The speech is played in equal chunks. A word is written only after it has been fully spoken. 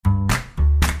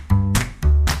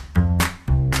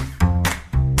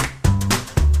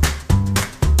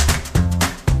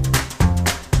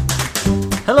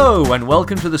Hello and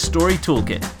welcome to the Story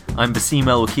Toolkit. I'm Basim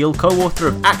El-Wakil, co-author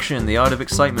of Action, The Art of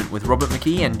Excitement with Robert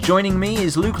McKee, and joining me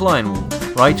is Luke Lionel,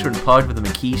 writer and part of the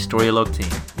McKee Storylog team.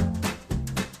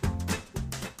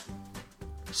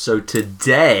 So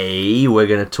today we're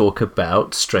going to talk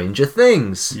about Stranger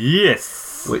Things.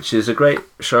 Yes! Which is a great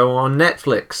show on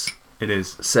Netflix. It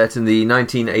is. Set in the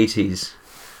 1980s.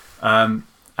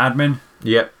 Admin?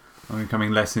 Yep. I'm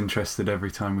becoming less interested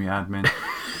every time we admin.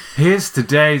 Here's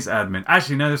today's admin.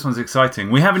 Actually, no, this one's exciting.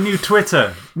 We have a new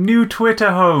Twitter. New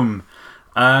Twitter home.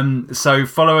 So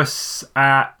follow us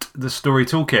at the Story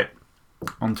Toolkit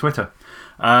on Twitter.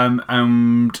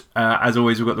 And as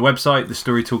always, we've got the website,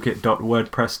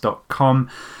 thestorytoolkit.wordpress.com.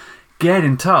 Get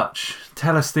in touch.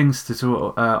 Tell us things to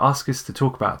talk, ask us to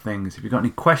talk about things. If you've got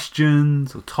any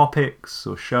questions or topics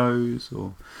or shows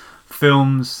or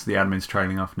films, the admin's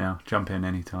trailing off now. Jump in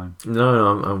anytime.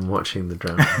 No, I'm watching the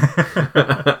drama.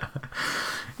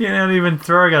 You're not even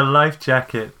throwing a life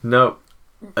jacket. No.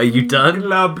 Are you done?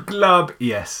 Glub.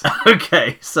 Yes.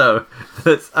 Okay, so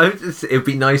it'd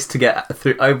be nice to get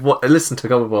through. I listened to a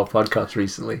couple of our podcasts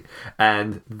recently,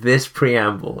 and this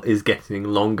preamble is getting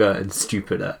longer and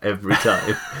stupider every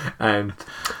time. And,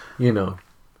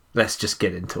 let's just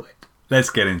get into it. Let's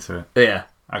get into it. Yeah.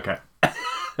 Okay.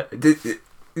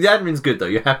 The admin's good, though.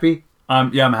 You're happy?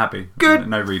 Yeah, I'm happy. Good.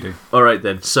 No redo. All right,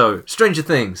 then. So, Stranger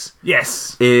Things.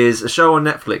 Yes. Is a show on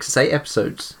Netflix. It's 8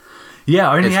 episodes.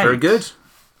 Yeah, only 8. It's very good.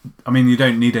 I mean, you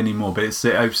don't need any more, but it's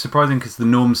surprising because the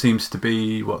norm seems to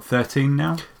be, 13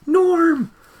 now?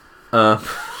 Norm!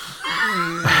 Jeez.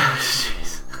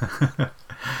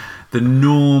 The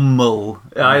normal.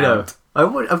 I know.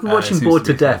 I've been watching Bored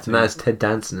to Death, and that has Ted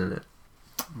Danson in it.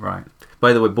 Right.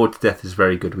 By the way, Bored to Death is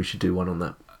very good. We should do one on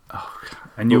that. Oh,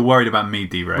 and you're worried about me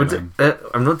derailing.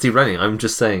 I'm not derailing. I'm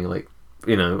just saying,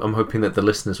 I'm hoping that the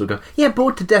listeners will go, yeah,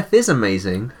 Bored to Death is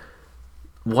amazing.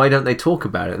 Why don't they talk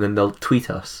about it? And then they'll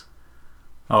tweet us.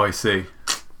 Oh, I see.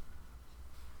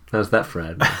 How's that for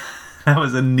ad? That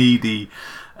was a needy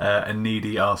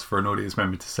ask for an audience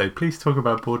member to say, please talk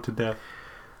about Bored to Death.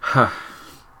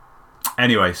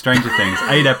 Anyway, Stranger Things,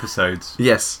 8 episodes.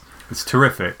 Yes. It's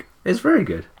terrific. It's very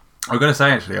good. I've got to say,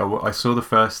 actually, I saw the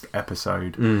first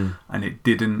episode and it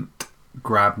didn't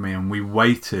grab me, and we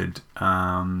waited.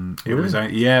 It was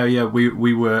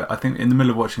we were, I think, in the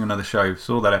middle of watching another show,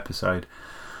 saw that episode,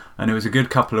 and it was a good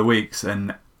couple of weeks,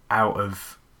 and out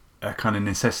of a kind of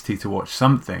necessity to watch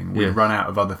something, we'd run out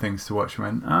of other things to watch and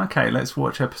went, okay, let's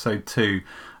watch episode 2,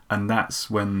 and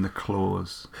that's when the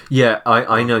claws... Yeah,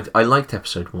 I know. I liked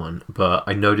episode 1, but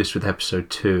I noticed with episode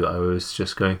 2, I was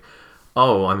just going,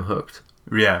 oh, I'm hooked.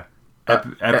 Yeah.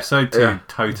 Episode 2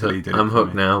 totally did it. I'm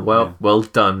hooked now. Well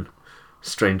done,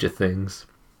 Stranger Things.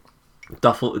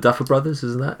 Duffer Brothers,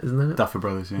 isn't that it? Duffer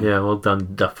Brothers, yeah. Yeah, well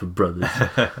done, Duffer Brothers.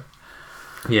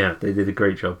 Yeah, they did a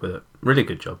great job with it. Really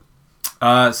good job.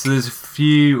 So there's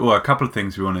a couple of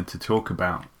things we wanted to talk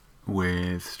about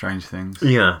with Stranger Things.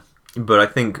 Yeah, but I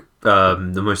think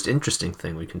the most interesting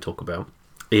thing we can talk about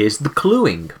is the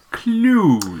cluing.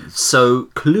 Clues. So,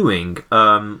 cluing,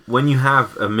 when you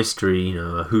have a mystery,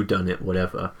 a whodunit,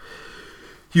 whatever,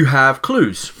 you have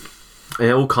clues.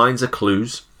 And all kinds of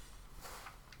clues.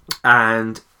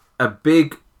 And a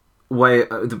big way,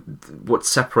 what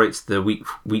separates the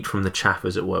wheat from the chaff,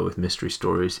 as it were, with mystery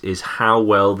stories, is how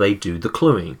well they do the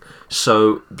cluing.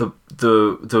 So, the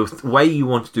way you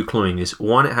want to do cluing is,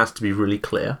 one, it has to be really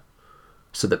clear,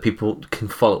 so that people can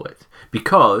follow it.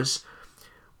 Because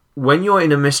when you're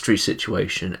in a mystery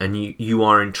situation and you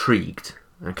are intrigued,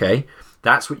 okay,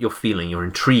 that's what you're feeling. You're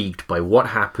intrigued by what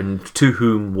happened, to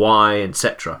whom, why,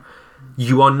 etc.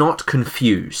 You are not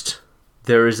confused.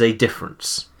 There is a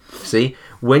difference. See,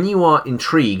 when you are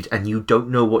intrigued and you don't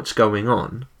know what's going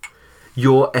on,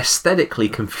 you're aesthetically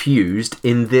confused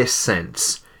in this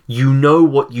sense. You know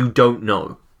what you don't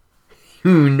know.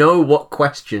 You know what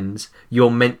questions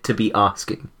you're meant to be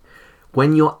asking.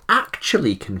 When you're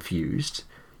actually confused,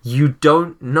 you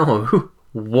don't know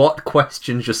what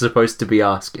questions you're supposed to be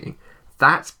asking.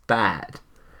 That's bad.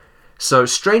 So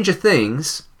Stranger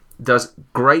Things does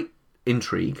great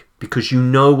intrigue because you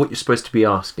know what you're supposed to be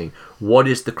asking. What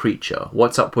is the creature?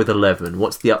 What's up with 11?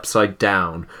 What's the upside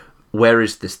down? Where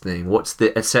is this thing? What's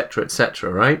the etc.,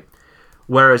 etc., right?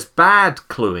 Whereas bad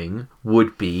cluing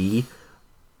would be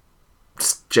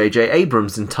J.J.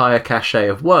 Abrams' entire cachet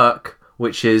of work,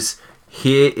 which is,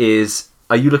 here is...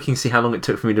 Are you looking to see how long it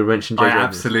took for me to mention J.J. Abrams? I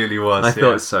absolutely was. I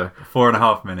thought so.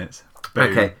 4.5 minutes. Boom.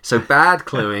 Okay, so bad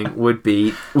cluing would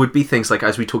be things like,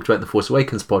 as we talked about in the Force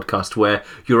Awakens podcast, where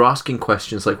you're asking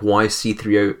questions like, why is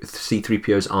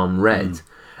C-3PO's arm red?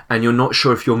 and you're not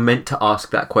sure if you're meant to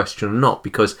ask that question or not,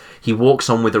 because he walks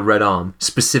on with a red arm,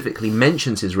 specifically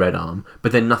mentions his red arm,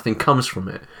 but then nothing comes from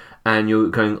it. And you're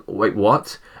going, wait,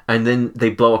 what? And then they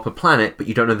blow up a planet, but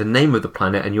you don't know the name of the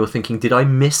planet, and you're thinking, did I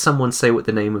miss someone say what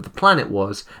the name of the planet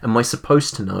was? Am I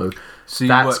supposed to know? So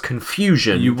that's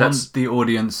confusion. You want the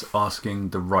audience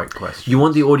asking the right questions. You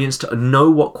want the audience to know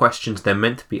what questions they're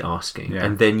meant to be asking,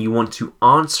 and then you want to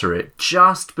answer it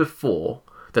just before.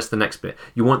 That's the next bit.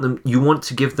 You want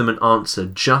to give them an answer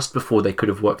just before they could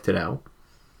have worked it out.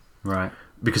 Right.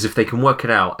 Because if they can work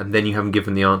it out and then you haven't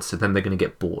given the answer, then they're going to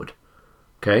get bored.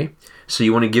 Okay? So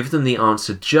you want to give them the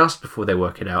answer just before they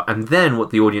work it out, and then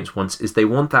what the audience wants is they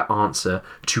want that answer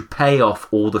to pay off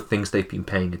all the things they've been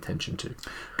paying attention to.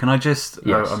 Can I just...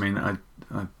 Yes. I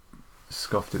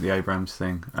scoffed at the Abrams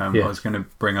thing. I was going to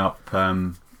bring up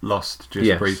Lost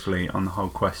just briefly on the whole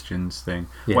questions thing.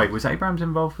 Yeah. Wait, was Abrams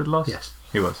involved with Lost? Yes.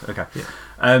 He was, okay.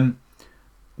 Yeah.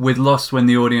 With Lost, when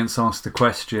the audience asks the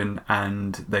question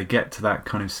and they get to that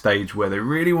kind of stage where they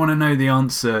really want to know the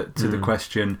answer to the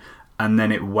question, and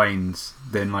then it wanes,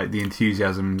 then like the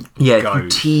enthusiasm goes. If you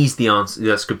tease the answer,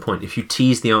 that's a good point. If you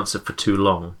tease the answer for too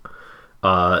long,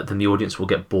 then the audience will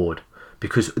get bored.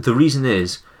 Because the reason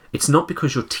is, it's not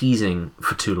because you're teasing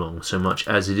for too long so much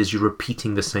as it is you're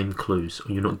repeating the same clues,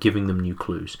 or you're not giving them new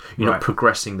clues. You're not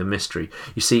progressing the mystery.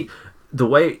 You see, the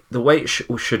way it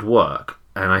should work,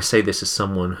 and I say this as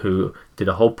someone who did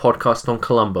a whole podcast on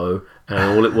Columbo,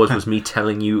 and all it was me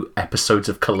telling you episodes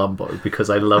of Columbo, because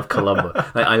I love Columbo.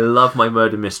 I love my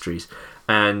murder mysteries.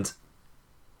 And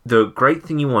the great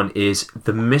thing you want is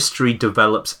the mystery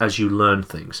develops as you learn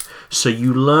things. So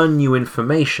you learn new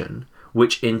information,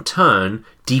 which in turn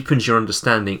deepens your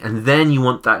understanding, and then you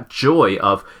want that joy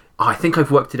of, I think I've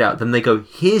worked it out. Then they go,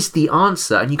 here's the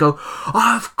answer. And you go,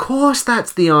 oh, of course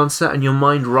that's the answer. And your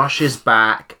mind rushes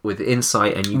back with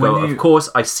insight. And you go, of course,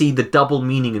 I see the double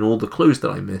meaning in all the clues that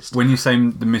I missed. When you say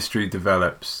the mystery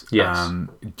develops, yes.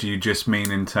 Do you just mean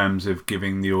in terms of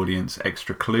giving the audience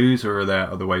extra clues, or are there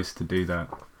other ways to do that?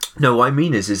 No, what I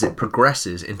mean is it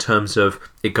progresses in terms of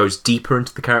it goes deeper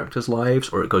into the characters' lives,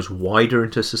 or it goes wider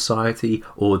into society,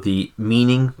 or the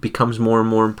meaning becomes more and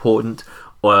more important.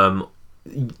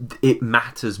 It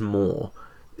matters more.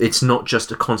 It's not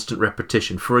just a constant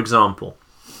repetition. For example,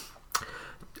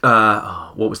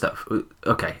 what was that?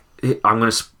 Okay, I'm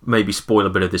going to maybe spoil a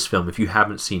bit of this film. If you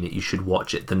haven't seen it, you should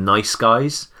watch it. The Nice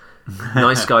Guys.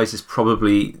 Nice Guys is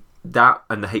probably... That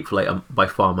and The Hateful Eight are by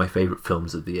far my favourite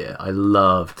films of the year. I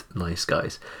loved Nice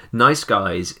Guys. Nice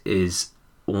Guys is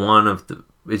one of the...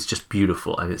 It's just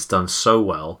beautiful, and it's done so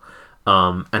well.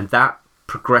 And that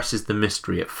progresses the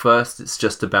mystery. At first, it's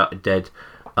just about a dead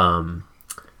porn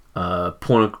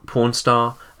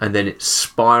star, and then it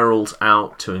spirals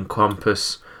out to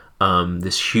encompass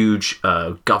this huge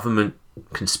government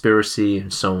conspiracy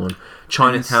and so on.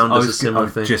 Chinatown does a similar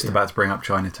thing. I was just about to bring up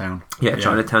Chinatown. Yeah,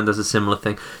 Chinatown does a similar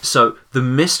thing. So the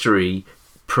mystery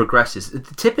progresses.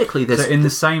 Typically, there's... So in the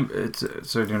same...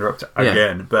 sorry to interrupt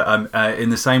again, but in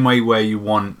the same way where you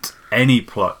want any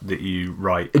plot that you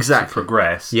write to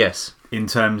progress... Yes. In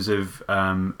terms of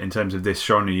this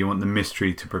genre, you want the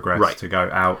mystery to progress, to go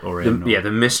out or in.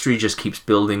 The mystery just keeps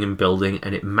building and building,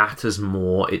 and it matters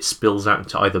more. It spills out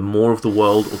into either more of the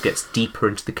world, or gets deeper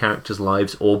into the characters'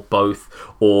 lives, or both,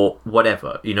 or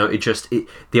whatever. You know,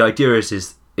 the idea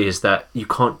is that you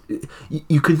can't.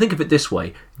 You can think of it this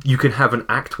way: you can have an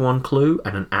Act 1 clue,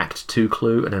 and an Act 2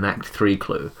 clue, and an Act 3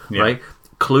 clue, right?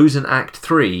 Clues in Act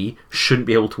 3 shouldn't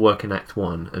be able to work in Act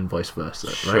 1, and vice versa,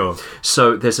 right? Sure.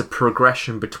 So there's a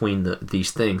progression between these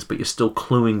things, but you're still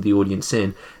cluing the audience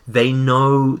in. They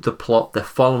know the plot, they're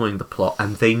following the plot,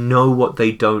 and they know what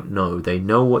they don't know. They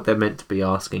know what they're meant to be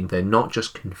asking. They're not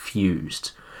just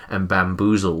confused and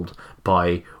bamboozled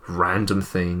by random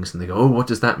things, and they go, oh, what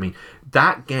does that mean?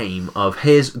 That game of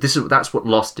that's what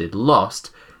Lost did. Lost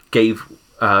gave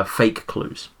fake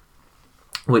clues,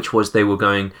 which was they were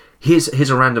going... Here's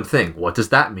a random thing. What does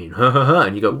that mean?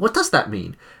 And you go, what does that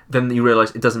mean? Then you realise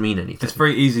it doesn't mean anything. It's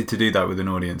very easy to do that with an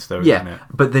audience, though, isn't it?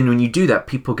 But then when you do that,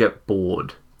 people get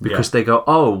bored. Because they go,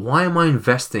 oh, why am I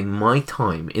investing my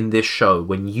time in this show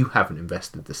when you haven't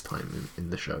invested this time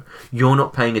in the show? You're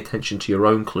not paying attention to your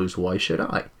own clues. Why should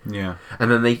I? Yeah.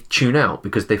 And then they tune out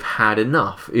because they've had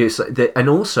enough. And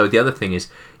also, the other thing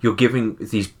is, you're giving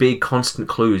these big, constant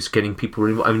clues, getting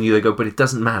people... I mean, they go, but it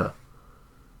doesn't matter.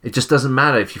 It just doesn't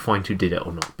matter if you find who did it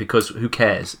or not, because who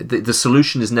cares? The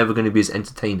solution is never going to be as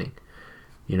entertaining.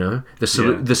 You know, the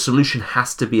solution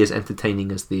has to be as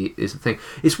entertaining as the thing.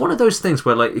 It's one of those things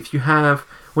where, like,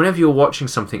 whenever you're watching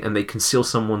something and they conceal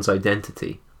someone's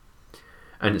identity,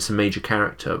 and it's a major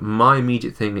character, my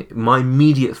immediate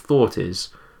thought is,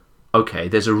 okay,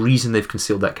 there's a reason they've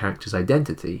concealed that character's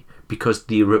identity, because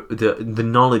the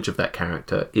knowledge of that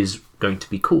character is going to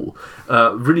be cool.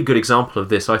 Really good example of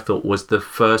this, I thought, was the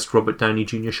first Robert Downey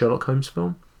Jr. Sherlock Holmes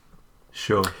film.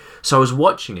 Sure. So I was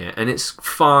watching it, and it's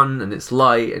fun, and it's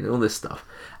light, and all this stuff.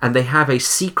 And they have a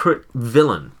secret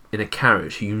villain in a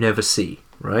carriage who you never see,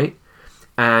 right?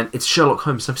 And it's Sherlock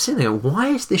Holmes. So I'm sitting there, why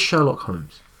is this Sherlock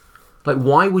Holmes? Like,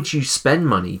 why would you spend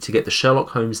money to get the Sherlock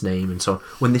Holmes name and so on,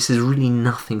 when this is really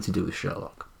nothing to do with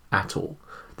Sherlock at all?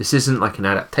 This isn't like an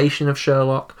adaptation of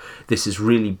Sherlock. This is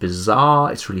really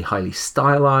bizarre. It's really highly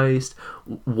stylized.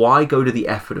 Why go to the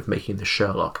effort of making the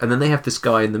Sherlock? And then they have this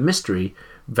guy in the mystery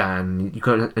van,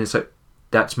 and it's like,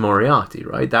 that's Moriarty,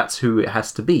 right? That's who it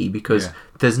has to be, because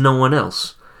there's no one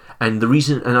else. And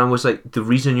I was like, the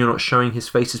reason you're not showing his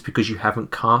face is because you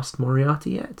haven't cast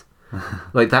Moriarty yet.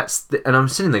 Like, and I'm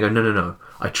sitting there going, no,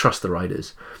 I trust the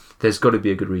writers. There's got to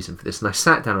be a good reason for this. And I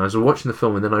sat down and I was watching the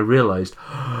film, and then I realised,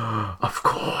 of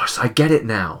course, I get it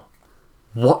now.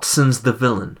 Watson's the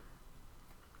villain.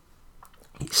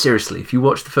 Seriously, if you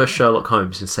watch the first Sherlock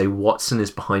Holmes and say Watson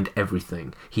is behind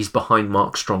everything, he's behind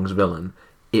Mark Strong's villain,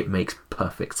 it makes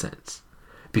perfect sense.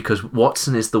 Because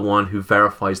Watson is the one who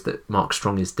verifies that Mark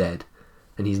Strong is dead,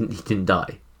 and he didn't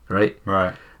die, right?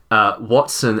 Right.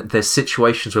 Watson, there's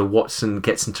situations where Watson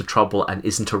gets into trouble and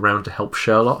isn't around to help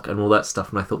Sherlock and all that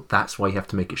stuff, and I thought that's why you have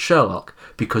to make it Sherlock,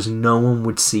 because no one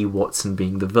would see Watson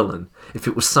being the villain. If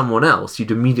it was someone else,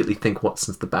 you'd immediately think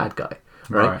Watson's the bad guy,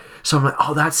 right? So I'm like,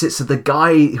 oh, that's it. So the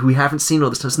guy who we haven't seen all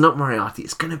this time, it's not Moriarty,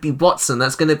 it's going to be Watson.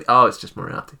 That's going to be, it's just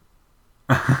Moriarty.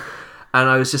 And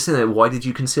I was just saying, why did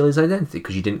you conceal his identity?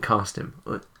 Because you didn't cast him.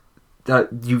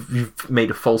 You've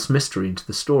made a false mystery into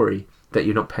the story that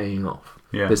you're not paying off.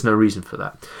 Yeah. There's no reason for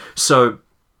that. So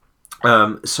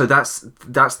that's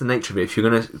the nature of it. If you're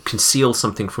going to conceal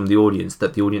something from the audience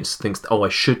that the audience thinks, I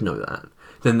should know that,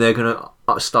 then they're going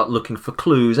to start looking for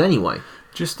clues anyway.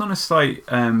 Just on a slight,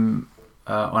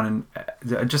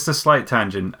 just a slight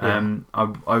tangent. Yeah.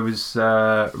 I was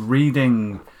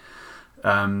reading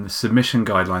submission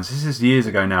guidelines. This is years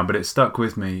ago now, but it stuck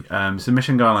with me.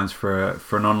 Submission guidelines for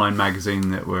an online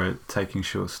magazine that were taking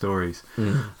short stories.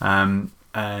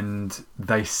 And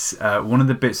they one of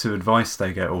the bits of advice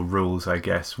they get, or rules I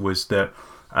guess, was that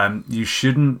you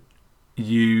shouldn't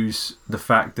use the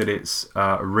fact that it's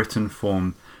a written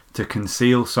form to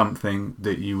conceal something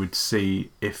that you would see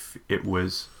if it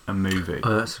was a movie.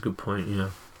 Oh, that's a good point. Yeah,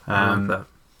 I like that.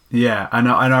 Yeah, and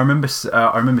I remember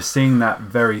seeing that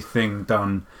very thing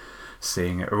done,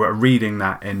 reading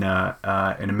that in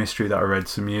a mystery that I read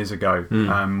some years ago,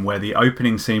 where the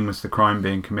opening scene was the crime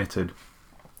being committed.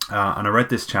 And I read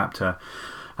this chapter,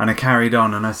 and I carried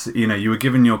on, and you were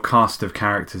given your cast of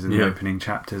characters in the opening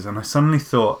chapters, and I suddenly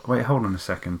thought, wait, hold on a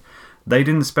second, they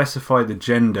didn't specify the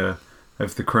gender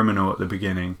of the criminal at the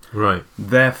beginning, right?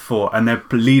 Therefore, and they're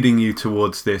leading you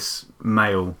towards this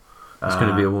male. It's going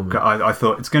to be a woman. I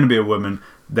thought it's going to be a woman.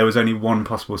 There was only one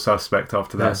possible suspect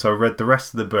after that, so I read the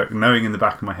rest of the book, knowing in the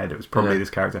back of my head it was probably this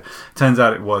character. Turns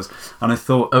out it was, and I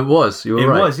thought it was. You were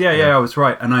right. It was. Yeah, I was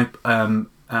right, and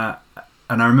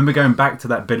I remember going back to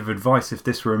that bit of advice. If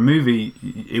this were a movie,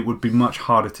 it would be much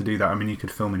harder to do that. I mean, you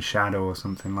could film in shadow or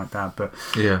something like that, but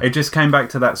it just came back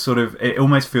to that sort of. It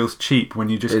almost feels cheap when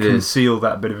you just conceal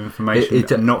that bit of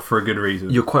information, not for a good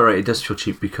reason. You're quite right. It does feel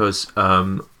cheap because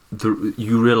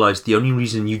you realise the only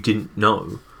reason you didn't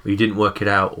know, or you didn't work it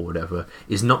out, or whatever,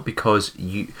 is not because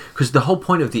the whole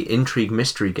point of the intrigue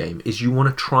mystery game is you want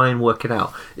to try and work it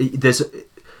out.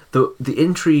 The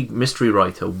intrigue mystery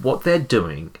writer, what they're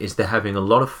doing is they're having a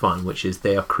lot of fun, which is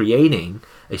they are creating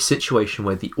a situation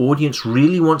where the audience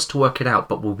really wants to work it out,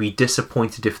 but will be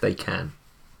disappointed if they can.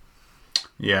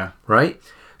 Yeah. Right?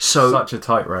 So such a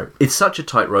tightrope. It's such a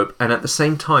tightrope, and at the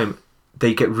same time,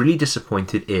 they get really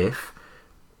disappointed if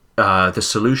the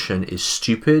solution is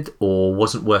stupid or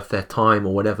wasn't worth their time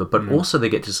or whatever. But also they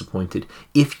get disappointed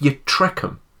if you trick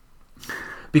them,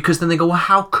 because then they go, "Well,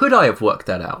 how could I have worked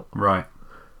that out?" Right.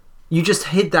 You just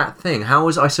hid that thing. How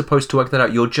was I supposed to work that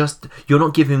out? You're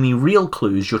not giving me real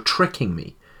clues. You're tricking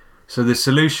me. So the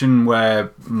solution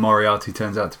where Moriarty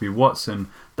turns out to be Watson,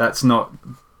 that's not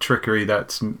trickery.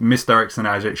 That's misdirection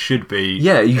as it should be.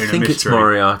 Yeah, you think it's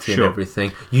Moriarty and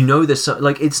everything. You know, there's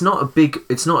it's not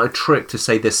a trick to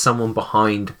say there's someone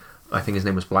behind. I think his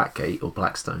name was Blackgate or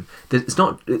Blackstone. It's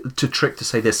not a trick to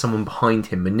say there's someone behind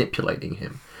him manipulating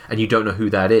him, and you don't know who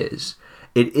that is.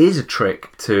 It is a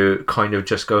trick to kind of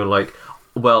just go like,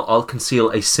 well, I'll conceal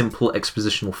a simple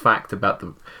expositional fact about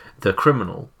the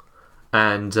criminal,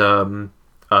 and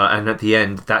at the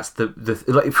end, that's the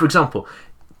like, for example,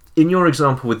 in your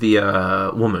example with the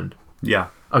woman. Yeah.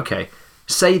 Okay.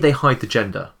 Say they hide the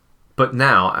gender, But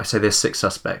now, I say there's 6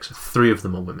 suspects. 3 of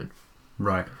them are women.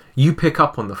 Right. You pick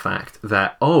up on the fact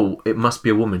that, oh, it must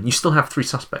be a woman. You still have 3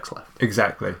 suspects left.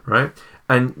 Exactly. Right?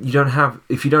 And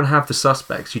if you don't have the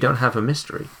suspects, you don't have a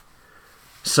mystery.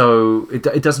 So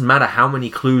it doesn't matter how many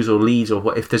clues or leads or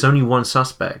what, if there's only one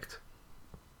suspect.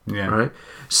 Yeah. Right?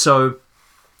 So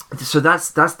that's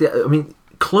the, I mean,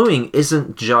 cluing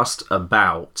isn't just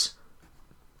about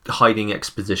hiding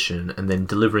exposition and then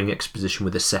delivering exposition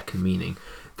with a second meaning.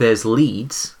 There's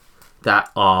leads that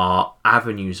are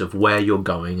avenues of where you're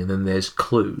going, and then there's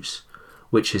clues,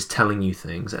 which is telling you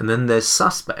things, and then there's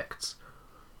suspects,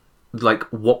 like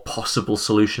what possible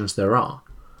solutions there are.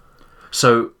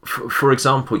 So, for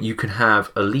example, you can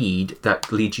have a lead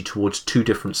that leads you towards 2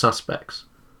 different suspects,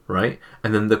 right?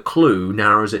 And then the clue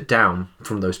narrows it down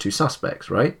from those 2 suspects,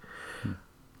 right?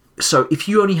 So if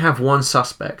you only have one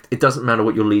suspect, it doesn't matter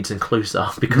what your leads and clues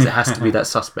are, because it has to be that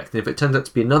suspect. And if it turns out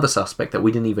to be another suspect that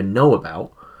we didn't even know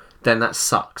about, then that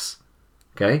sucks.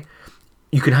 Okay?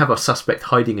 You can have a suspect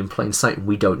hiding in plain sight and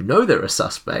we don't know they're a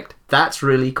suspect. That's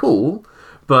really cool.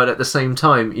 But at the same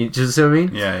time, you just see what I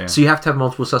mean? Yeah. So you have to have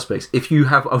multiple suspects. If you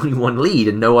have only one lead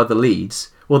and no other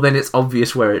leads, well, then it's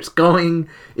obvious where it's going.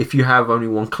 If you have only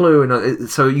one clue, and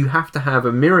so you have to have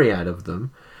a myriad of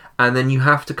them. And then you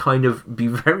have to kind of be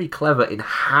very clever in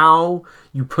how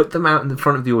you put them out in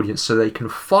front of the audience so they can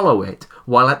follow it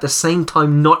while at the same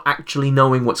time not actually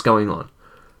knowing what's going on.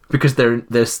 Because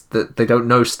they don't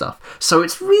know stuff. So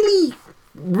it's really,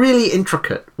 really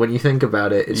intricate when you think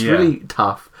about it. It's really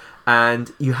tough.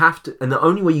 And you have to, and the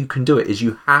only way you can do it is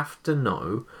you have to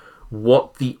know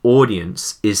what the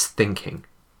audience is thinking.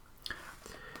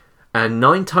 And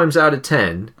 9 times out of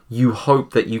 10, you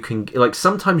hope that you can, like,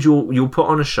 sometimes you'll put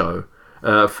on a show,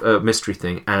 a mystery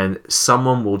thing, and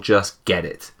someone will just get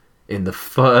it in the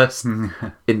first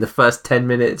 10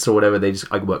 minutes or whatever.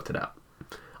 I worked it out.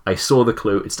 I saw the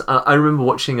clue. I remember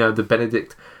watching the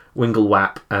Benedict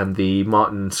Winglewap and the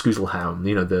Martin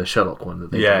Scoozlehound, the Sherlock one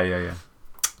that they did. Yeah.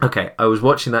 Okay, I was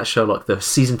watching that Sherlock, the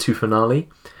season 2 finale,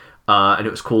 and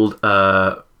it was called,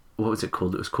 what was it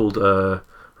called? It was called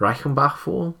Reichenbach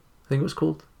Fall, I think it was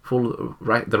called. The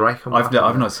Reichenbach.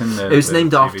 I've not seen the. It was the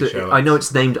named TV after. show. I know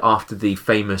it's named after the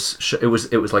famous. It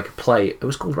was like a play. It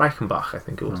was called Reichenbach, I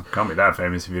think it was. Can't be that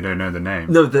famous if you don't know the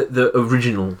name. No, the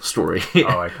original story.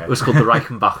 Oh, okay. It was called the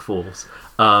Reichenbach Falls,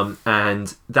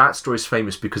 and that story is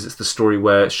famous because it's the story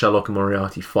where Sherlock and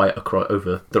Moriarty fight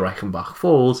over the Reichenbach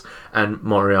Falls, and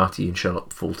Moriarty and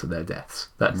Sherlock fall to their deaths.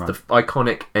 That's the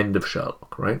iconic end of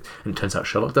Sherlock, right? And it turns out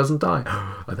Sherlock doesn't die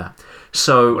like that.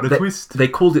 So what a twist! They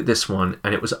called it this one,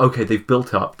 and it was okay. They've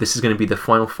built up. This is going to be the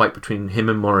final fight between him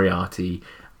and Moriarty,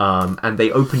 and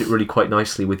they opened it really quite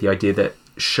nicely with the idea that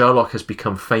Sherlock has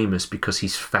become famous because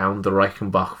he's found the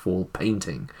Reichenbach Fall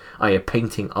painting, i.e. a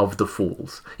painting of the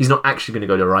falls. He's not actually going to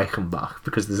go to Reichenbach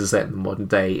because this is set in the modern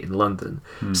day in London.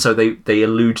 So they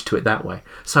allude to it that way.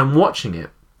 So I'm watching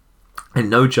it, and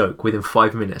no joke, within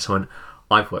 5 minutes I went,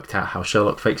 I've worked out how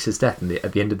Sherlock fakes his death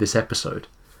at the end of this episode.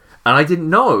 And I didn't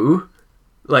know,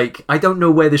 I don't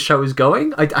know where the show is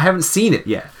going. I haven't seen it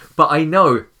yet. But I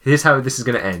know, here's how this is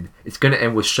going to end. It's going to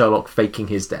end with Sherlock faking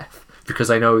his death. Because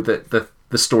I know that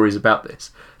the story's about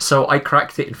this. So I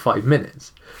cracked it in 5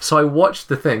 minutes. So I watched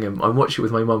the thing, and I watched it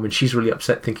with my mum, and she's really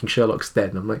upset thinking Sherlock's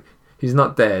dead. And I'm like, he's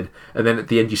not dead. And then at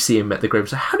the end you see him at the grave.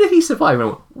 So how did he survive? And I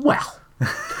went, well.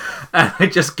 And I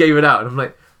just gave it out. And I'm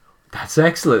like, that's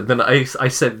excellent. Then I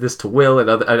said this to Will, and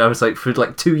I was like, for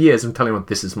 2 years, I'm telling him,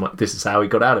 this is how he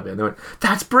got out of it. And they went,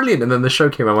 that's brilliant. And then the show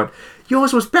came out, I went,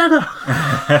 yours was better.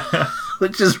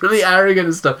 Which is really arrogant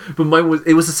and stuff. But mine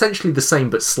was essentially the same,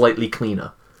 but slightly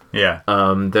cleaner. Yeah.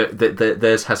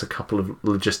 Theirs has a couple of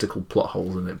logistical plot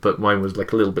holes in it, but mine was a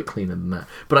little bit cleaner than that.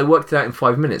 But I worked it out in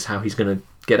 5 minutes how he's going to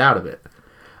get out of it.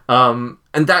 And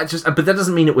but that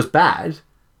doesn't mean it was bad.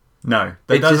 No,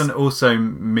 that doesn't also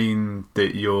mean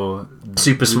that you're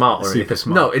super smart or anything. Super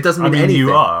smart. No, it doesn't mean anything.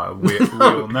 You are. We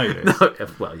all know this. No,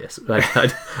 well, yes.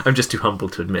 I'm just too humble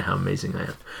to admit how amazing I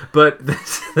am. But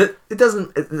it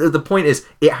doesn't. The point is,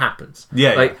 it happens.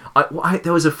 Yeah.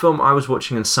 There was a film I was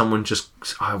watching, and someone just.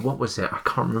 What was it? I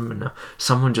can't remember now.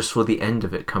 Someone just saw the end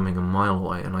of it coming a mile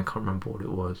away, and I can't remember what it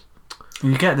was.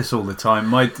 You get this all the time.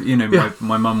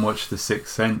 My mum watched The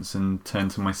Sixth Sense and turned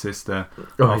to my sister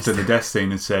after the death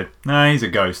scene and said, "Nah, he's a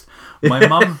ghost."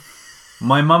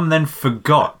 My mum then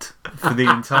forgot for the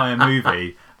entire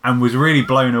movie and was really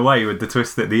blown away with the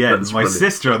twist at the end. My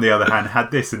sister, on the other hand, had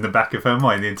this in the back of her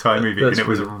mind the entire movie, and it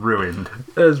was ruined.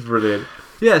 That's brilliant.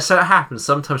 Yeah, so it happens.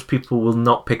 Sometimes people will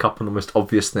not pick up on the most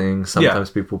obvious things. Sometimes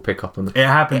people pick up on the... It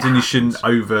happens, and you shouldn't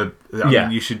I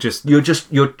mean, you should just... You're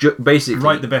basically...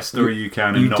 Write the best story you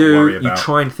can and not worry about... You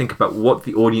try and think about what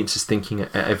the audience is thinking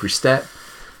at every step.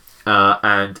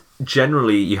 And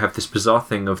generally, you have this bizarre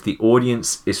thing of the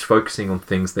audience is focusing on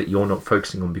things that you're not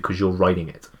focusing on because you're writing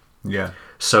it. Yeah.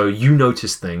 So you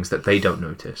notice things that they don't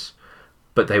notice,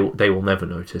 but they will never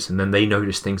notice, and then they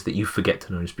notice things that you forget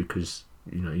to notice because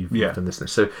you've done this.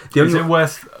 So is it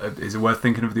worth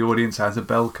thinking of the audience as a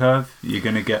bell curve? You're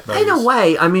going to get those. In a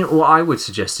way, I mean, what I would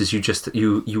suggest is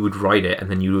you would write it and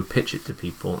then you would pitch it to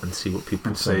people and see what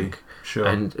people think. Sure.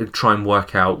 And try and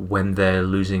work out when they're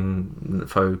losing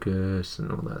focus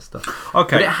and all that stuff.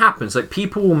 Okay. But it happens. Like,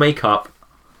 people will make up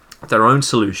their own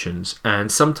solutions,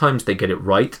 and sometimes they get it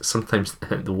right. Sometimes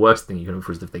the worst thing you can hope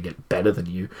for is if they get better than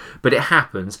you. But it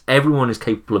happens. Everyone is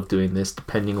capable of doing this,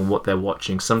 depending on what they're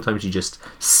watching. Sometimes you just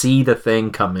see the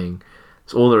thing coming.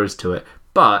 That's all there is to it.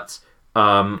 But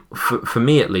for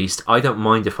me, at least, I don't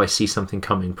mind if I see something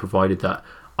coming, provided that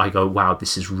I go, wow,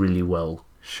 this is really well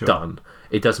done.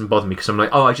 It doesn't bother me because I'm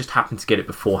like, oh, I just happened to get it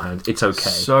beforehand. It's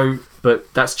okay.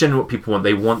 But that's generally what people want.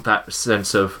 They want that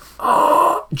sense of,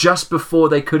 just before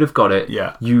they could have got it,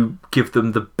 you give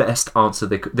them the best answer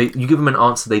they could. You give them an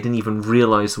answer they didn't even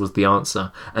realise was the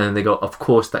answer, and then they go, of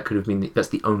course, that could have been. That's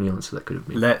the only answer that could have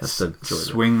been. Let's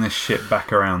swing this shit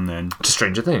back around then to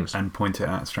Stranger Things and point it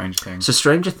at Stranger Things. So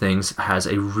Stranger Things has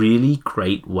a really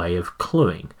great way of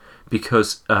cluing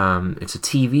because it's a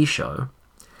TV show.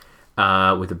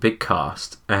 With a big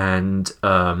cast, and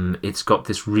it's got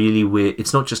this really weird...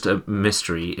 It's not just a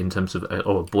mystery in terms of, a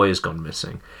boy has gone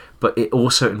missing, but it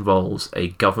also involves a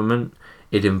government,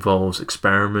 it involves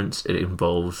experiments, it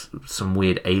involves some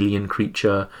weird alien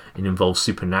creature, it involves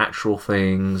supernatural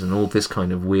things, and all this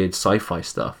kind of weird sci-fi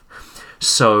stuff.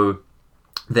 So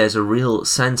there's a real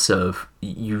sense of,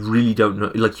 you really don't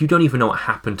know... Like, you don't even know what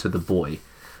happened to the boy.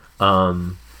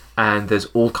 And there's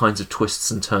all kinds of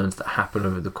twists and turns that happen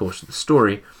over the course of the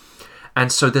story.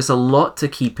 And so there's a lot to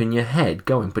keep in your head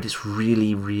going, but it's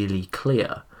really, really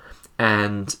clear.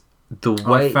 And the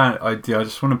way... I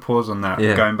just want to pause on that,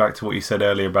 going back to what you said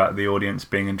earlier about the audience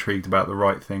being intrigued about the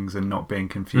right things and not being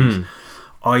confused.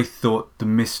 I thought the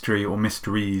mystery or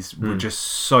mysteries were just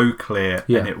so clear,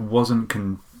 and it wasn't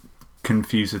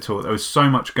confused at all. There was so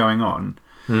much going on.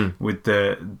 With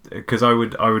because I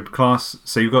would class,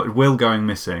 so you've got Will going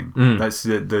missing. That's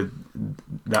the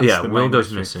Will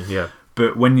goes missing. Yeah,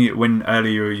 but when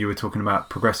earlier you were talking about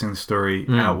progressing the story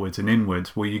outwards and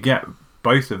inwards, well, you get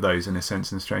both of those in a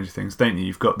sense in Stranger Things, don't you?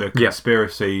 You've got the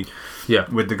conspiracy,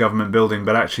 with the government building,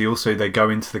 but actually also they go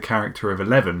into the character of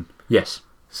 11. Yes,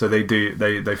 so they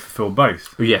fulfill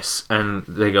both. Yes, and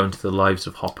they go into the lives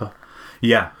of Hopper.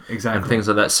 Yeah, exactly. And things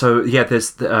like that. So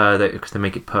there's because they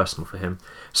make it personal for him.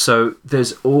 So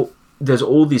there's all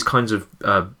these kinds of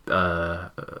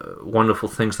wonderful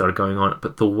things that are going on,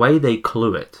 but the way they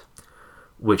clue it,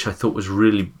 which I thought was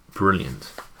really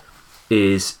brilliant,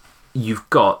 is you've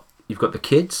got the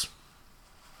kids.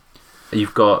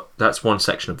 That's one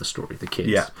section of the story, the kids.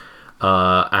 Yeah.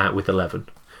 With 11,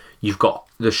 you've got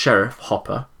the sheriff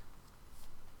Hopper.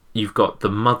 You've got the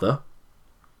mother,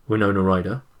 Winona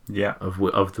Ryder. Yeah,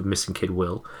 of the missing kid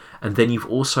Will, and then you've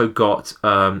also got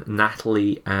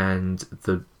Natalie and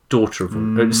the daughter of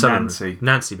Nancy.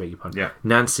 Nancy, beg your pardon. Yeah,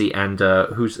 Nancy and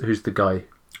who's the guy?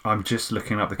 I'm just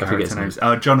looking up the character names.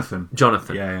 Jonathan.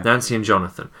 Yeah. Nancy and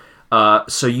Jonathan.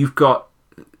 So you've got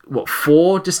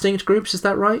 4 distinct groups? Is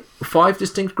that right? 5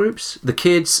 distinct groups? The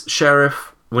kids,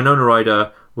 sheriff, Winona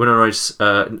Ryder's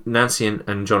Nancy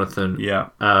and Jonathan. Yeah,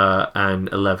 and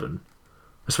 11.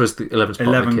 I suppose the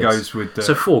 11 goes with the...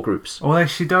 So 4 groups. Well,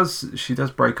 she does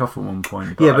break off at one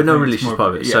point. But but no, really, she's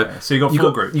part of it. Yeah, so you got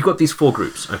 4 groups. You've got these 4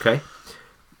 groups, okay?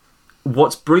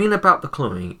 What's brilliant about the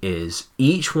cluing is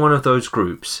each one of those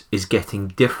groups is getting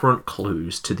different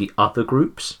clues to the other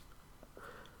groups.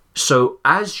 So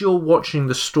as you're watching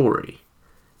the story,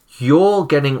 you're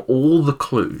getting all the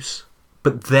clues,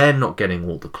 but they're not getting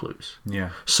all the clues. Yeah.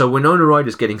 So Winona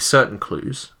Ryder's getting certain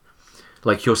clues.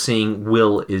 Like, you're seeing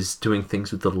Will is doing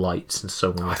things with the lights and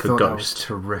so on, like a ghost. That was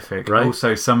terrific. Right?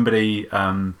 Also, somebody,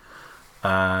 in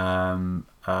fact,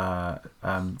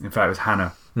 it was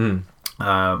Hannah,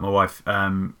 my wife,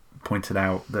 pointed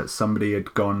out that somebody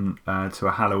had gone to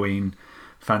a Halloween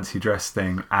fancy dress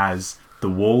thing as the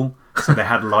wall. So they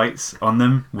had lights on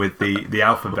them with the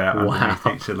alphabet underneath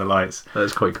each of the lights.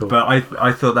 That's quite cool. But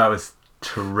I thought that was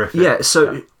terrific. Yeah,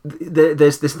 so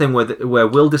there's this thing where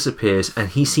Will disappears and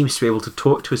he seems to be able to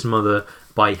talk to his mother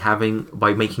by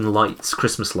making lights,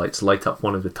 Christmas lights, light up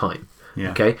one at a time.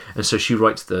 Yeah. Okay, and so she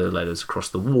writes the letters across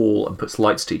the wall and puts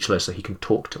lights to each letter so he can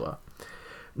talk to her.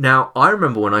 Now, I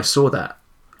remember when I saw that,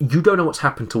 you don't know what's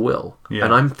happened to Will,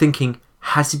 and I'm thinking,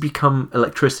 has he become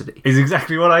electricity? Is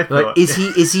exactly what I thought. Like,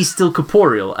 is he still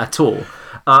corporeal at all?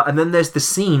 And then there's the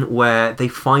scene where they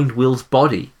find Will's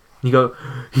body. You go,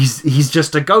 he's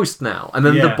just a ghost now. And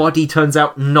then the body turns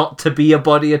out not to be a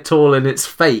body at all and it's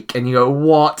fake. And you go,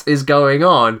 what is going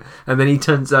on? And then he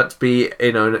turns out to be,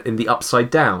 in the upside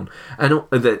down. And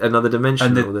another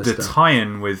dimension. And the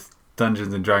tie-in with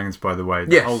Dungeons and Dragons, by the way.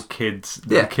 The whole kids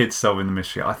solving the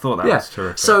mystery. I thought that was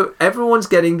terrific. So everyone's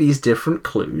getting these different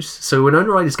clues. So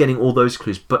Winona Ryder's getting all those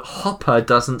clues. But Hopper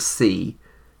doesn't see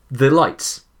the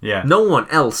lights. Yeah. No one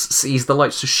else sees the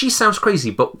lights. So she sounds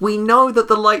crazy, but we know that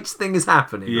the lights thing is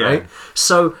happening, right?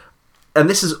 So, and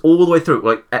this is all the way through.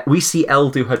 Like, we see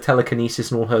Elle do her telekinesis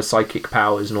and all her psychic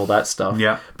powers and all that stuff.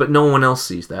 Yeah. But no one else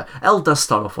sees that. Elle does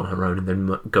start off on her own and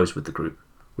then goes with the group,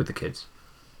 with the kids.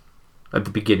 At the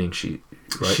beginning,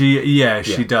 right?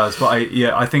 She does. But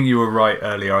I think you were right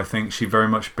earlier. I think she very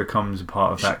much becomes a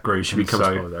part of that group. She becomes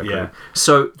part of that group.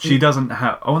 So she doesn't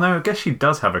have. Oh no, I guess she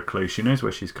does have a clue. She knows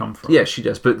where she's come from. Yeah, she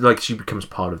does. But she becomes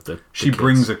part of the. She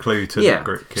brings a clue to the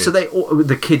group kids. So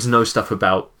the kids know stuff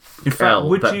about. In fact, Elle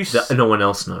that no one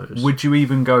else knows. Would you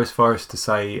even go as far as to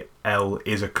say Elle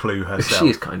is a clue herself? She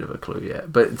is kind of a clue, yeah,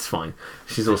 but it's fine.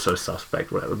 She's also a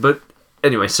suspect, whatever. But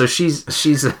anyway, so so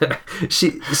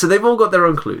they've all got their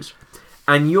own clues,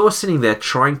 and you're sitting there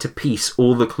trying to piece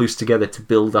all the clues together to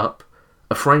build up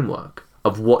a framework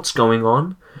of what's going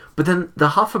on. But then the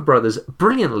Duffer brothers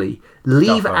brilliantly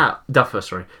leave out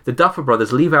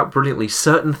brilliantly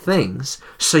certain things,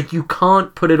 so you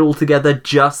can't put it all together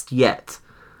just yet.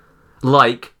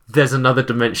 Like, there's another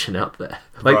dimension out there.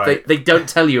 Like, they don't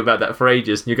tell you about that for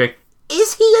ages, and you're going,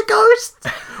 is he a ghost?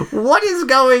 What is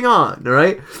going on,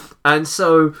 right? And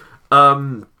so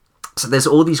there's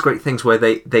all these great things where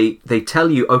they tell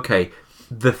you, okay,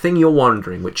 the thing you're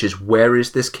wondering, which is, where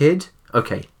is this kid?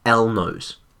 Okay, Elle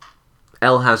knows.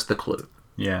 Elle has the clue.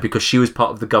 Yeah. Because she was part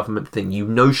of the government thing. You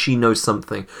know she knows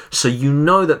something. So you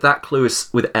know that clue is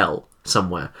with Elle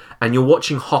somewhere. And you're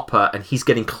watching Hopper, and he's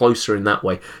getting closer in that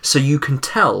way. So you can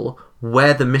tell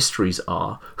where the mysteries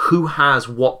are, who has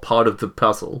what part of the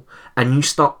puzzle, and you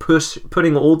start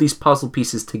putting all these puzzle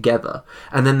pieces together,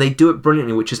 and then they do it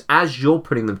brilliantly, which is, as you're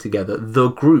putting them together, the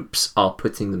groups are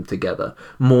putting them together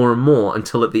more and more,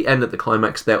 until at the end, at the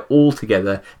climax, they're all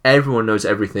together, everyone knows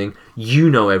everything, you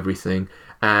know everything,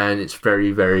 and it's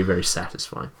very, very, very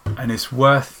satisfying. And it's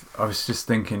worth, I was just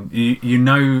thinking, you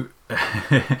know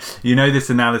this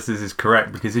analysis is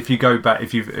correct, because if you go back,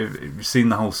 if you've seen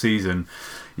the whole season,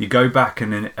 you go back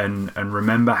and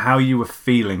remember how you were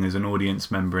feeling as an audience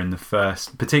member in the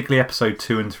first, particularly episode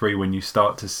 2 and 3, when you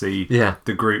start to see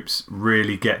the groups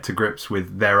really get to grips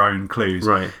with their own clues.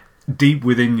 Right. Deep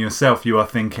within yourself, you are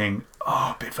thinking,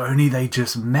 oh, but if only they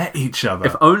just met each other.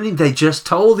 If only they just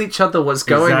told each other what's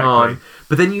going on.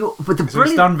 But then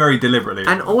it's done very deliberately.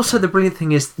 And also the brilliant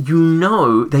thing is,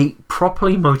 they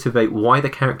properly motivate why the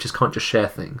characters can't just share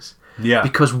things. Yeah.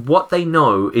 Because what they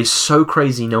know is so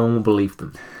crazy, no one will believe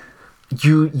them.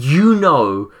 You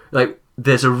know, like,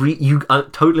 there's you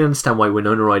totally understand why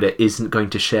Winona Ryder isn't going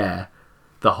to share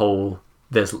the whole,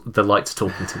 there's the lights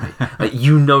talking to me. Like,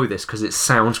 you know this because it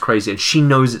sounds crazy, and she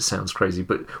knows it sounds crazy,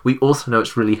 but we also know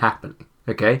it's really happening,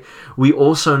 okay? We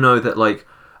also know that, like,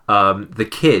 the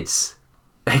kids,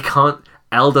 they can't,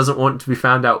 Elle doesn't want to be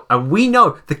found out, and we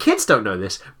know, the kids don't know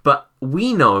this, but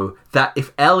we know that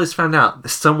if Elle is found out,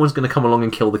 someone's going to come along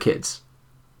and kill the kids.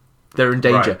 They're in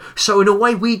danger. Right. So in a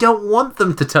way, we don't want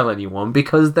them to tell anyone,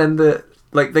 because then they're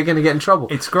going to get in trouble.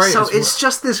 It's great. So it's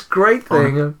just this great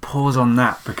thing. Pause on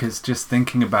that, because just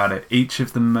thinking about it, each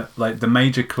of them, like the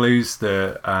major clues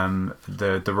the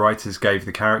writers gave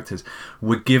the characters,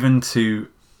 were given to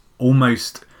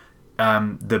almost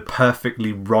the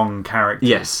perfectly wrong characters.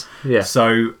 Yes. Yeah.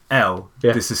 So Elle,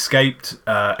 this escaped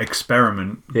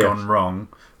experiment gone wrong,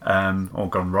 or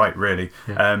gone right, really.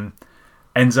 Yeah.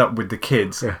 Ends up with the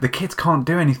kids. Yeah. The kids can't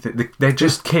do anything. They're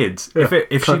just kids. Yeah.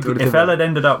 If Elle had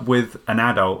ended up with an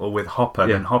adult or with Hopper,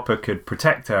 then Hopper could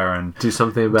protect her and do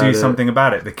something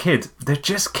about it. The kids, they're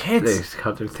just kids. They just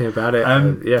can't do anything about it.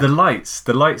 The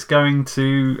lights going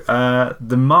to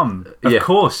the mum. Of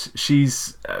course,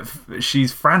 she's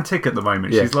frantic at the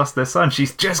moment. Yeah. She's lost their son.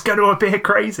 She's just going to appear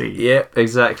crazy. Yeah,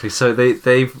 exactly. So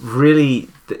they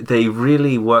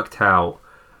really worked out.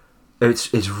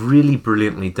 It's really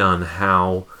brilliantly done.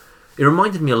 How it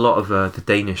reminded me a lot of the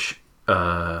Danish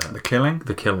The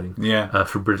Killing. Yeah.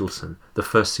 For Bridleston, the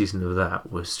first season of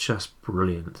that was just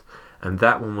brilliant, And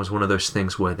that one was one of those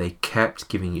things where they kept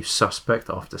giving you suspect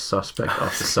after suspect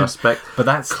after suspect. But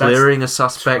that's clearing a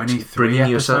suspect, 23 bringing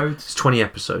you episodes? it's 20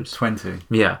 episodes. 20.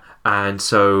 Yeah, and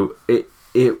so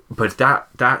but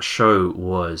that show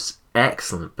was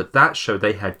excellent. But that show,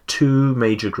 they had two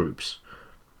major groups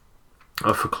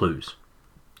for clues.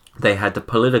 They had the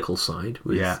political side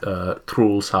with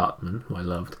Truls Hartman, who I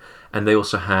loved, and they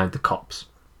also had the cops.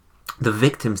 The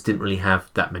victims didn't really have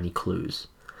that many clues.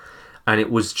 And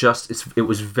it was it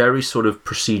was very sort of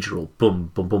procedural.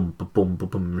 Boom, boom, boom, boom, boom, boom,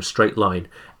 boom, in a straight line.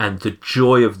 And the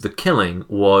joy of the killing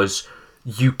was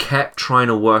you kept trying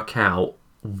to work out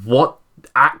what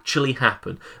actually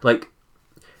happened. Like,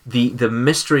 the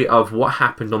mystery of what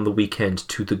happened on the weekend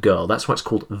to the girl. That's why it's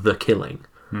called The Killing,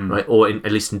 right? Or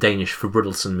at least in Danish,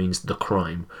 forbrydelsen means the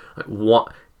crime. Like,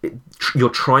 you're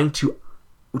trying to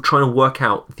work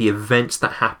out the events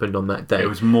that happened on that day. It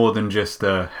was more than just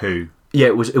who. Yeah,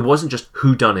 it wasn't just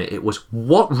who done it. It was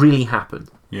what really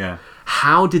happened. Yeah.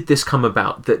 How did this come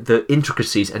about? The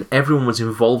intricacies, and everyone was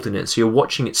involved in it. So you're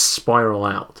watching it spiral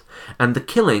out. And The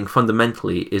Killing,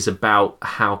 fundamentally, is about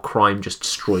how crime just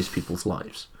destroys people's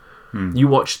lives. You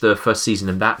watch the first season,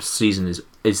 and that season is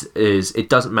it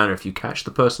doesn't matter if you catch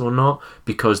the person or not,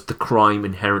 because the crime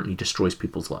inherently destroys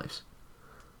people's lives.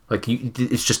 Like,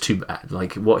 it's just too bad.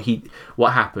 Like, what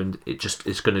happened?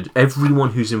 It's going to,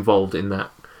 everyone who's involved in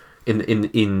that.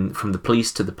 In from the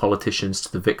police to the politicians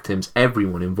to the victims,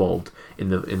 everyone involved in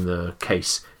the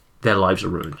case, their lives are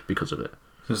ruined because of it.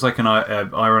 So it's like an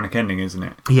ironic ending, isn't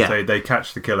it? Yeah. So they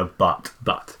catch the killer, but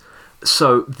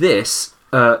so this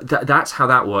that's how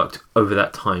that worked over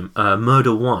that time.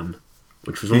 Murder One,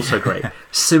 which was also great,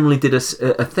 similarly did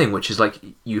a thing, which is like,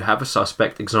 you have a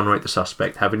suspect, exonerate the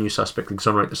suspect, have a new suspect,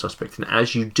 exonerate the suspect, and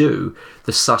as you do,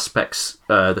 the suspects,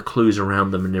 the clues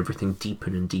around them and everything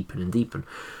deepen and deepen and deepen.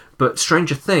 But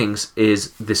Stranger Things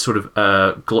is this sort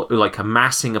of like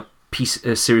amassing a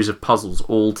series of puzzles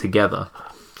all together,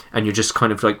 and you're just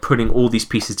kind of like putting all these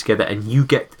pieces together, and you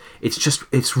get,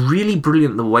 it's really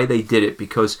brilliant the way they did it,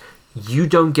 because you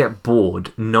don't get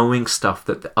bored knowing stuff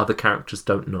that the other characters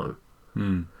don't know.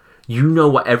 You know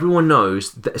what everyone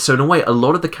knows, so in a way, a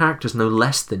lot of the characters know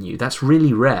less than you. That's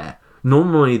really rare.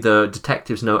 Normally, the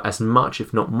detectives know as much,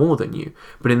 if not more, than you.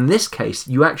 But in this case,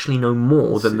 you actually know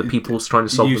more than the people trying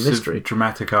to solve the mystery. Of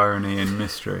dramatic irony and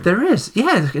mystery. There is,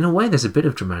 yeah. In a way, there's a bit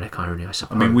of dramatic irony, I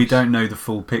suppose. I mean, we don't know the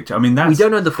full picture. I mean, we don't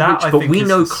know the full picture, but we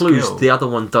know clues the other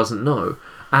one doesn't know.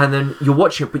 And then you're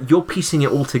watching it, but you're piecing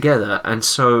it all together. And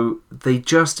so they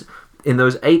just, in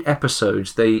those 8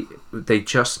 episodes, they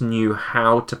just knew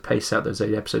how to pace out those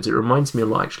 8 episodes. It reminds me a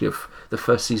lot, actually, of the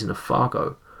first season of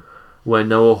Fargo, where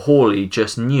Noah Hawley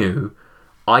just knew,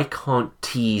 I can't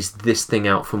tease this thing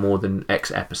out for more than X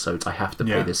episodes. I have to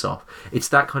pay this off. It's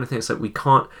that kind of thing. It's like, we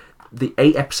can't... The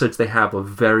 8 episodes they have are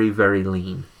very, very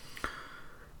lean.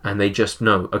 And they just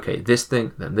know, okay, this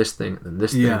thing, then this thing, then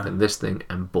this thing, then this thing,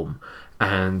 and boom.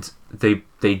 And they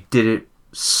did it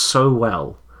so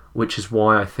well, which is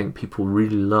why I think people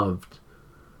really loved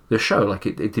the show. Like,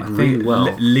 it did really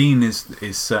well. Lean is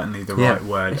certainly the right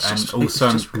word, and also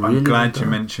I'm glad you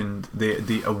mentioned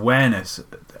the awareness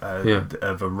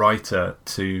of a writer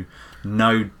to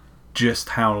know just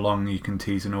how long you can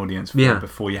tease an audience for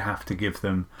before you have to give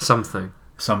them something.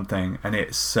 And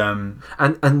it's and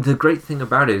the great thing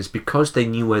about it is, because they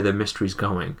knew where their mystery's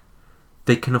going,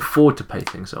 they can afford to pay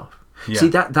things off. See,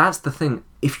 that's the thing.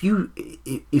 If you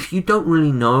don't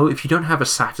really know, if you don't have a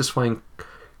satisfying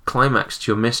climax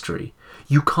to your mystery,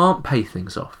 you can't pay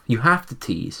things off. You have to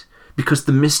tease, because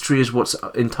the mystery is what's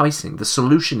enticing. The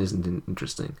solution isn't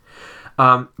interesting.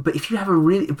 But if you have a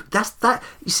really...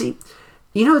 You see,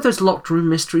 you know those locked room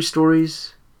mystery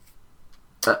stories?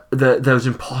 Those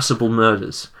impossible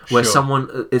murders where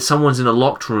someone's in a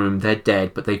locked room, they're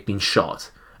dead, but they've been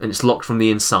shot, and it's locked from the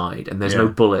inside, and there's no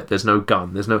bullet, there's no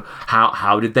gun, there's no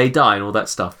how did they die, and all that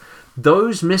stuff.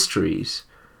 Those mysteries,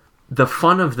 the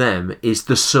fun of them is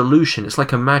the solution. It's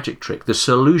like a magic trick. The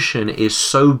solution is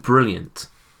so brilliant.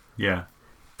 Yeah.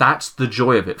 That's the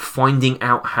joy of it, finding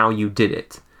out how you did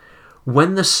it.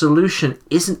 When the solution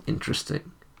isn't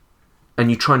interesting, and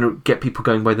you're trying to get people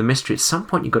going by the mystery, at some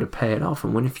point you've got to pay it off.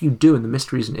 And if you do, and the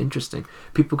mystery isn't interesting,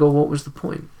 people go, what was the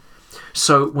point?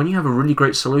 So when you have a really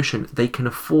great solution, they can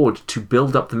afford to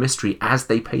build up the mystery as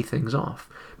they pay things off,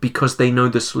 because they know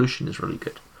the solution is really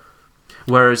good.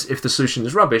 Whereas if the solution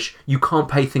is rubbish, you can't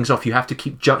pay things off. You have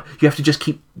to just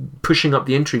keep pushing up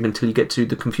the intrigue until you get to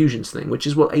the confusions thing, which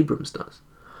is what Abrams does.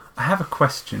 I have a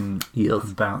question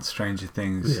about Stranger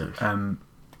Things. Yes. I'm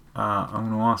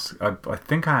going to ask. I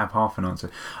think I have half an answer.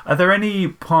 Are there any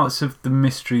parts of the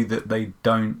mystery that they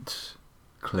don't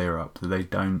clear up, that they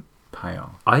don't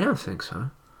payoff? I don't think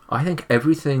so. I think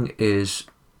everything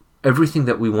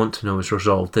that we want to know is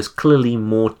resolved. There's clearly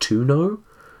more to know,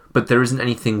 but there isn't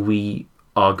anything we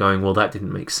are going, well, that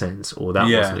didn't make sense, or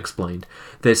that wasn't explained.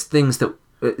 There's things that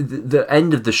the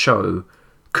end of the show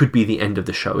could be the end of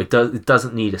the show. It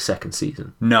doesn't need a second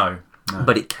season. No.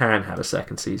 But it can have a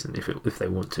second season if they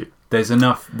want to. There's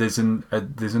enough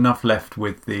left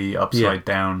with the Upside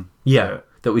Down.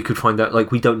 That we could find out.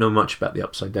 Like, we don't know much about the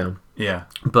Upside Down. Yeah.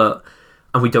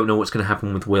 And we don't know what's going to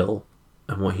happen with Will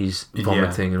and what he's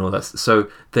vomiting and all that. So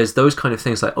there's those kind of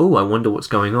things like, oh, I wonder what's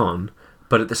going on.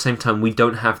 But at the same time, we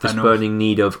don't have this burning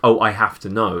need of, oh, I have to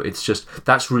know. It's just,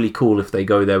 that's really cool. If they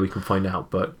go there, we can find out.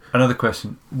 But another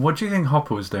question. What do you think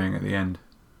Hopper was doing at the end?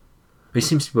 He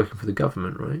seems to be working for the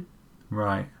government, right?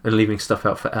 Right. And leaving stuff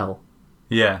out for Elle.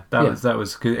 Yeah, that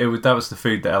was the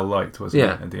food that Elle liked, wasn't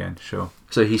it? At the end, sure.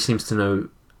 So he seems to know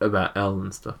about Elle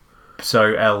and stuff.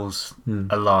 So Elle's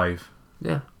alive.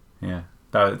 Yeah. Yeah.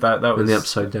 That was in the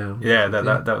Upside Down. Yeah,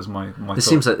 that was my thought. It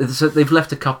seems like so they've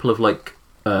left a couple of like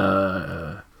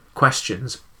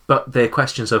questions, but they're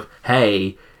questions of,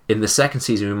 hey, in the second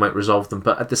season we might resolve them,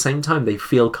 but at the same time they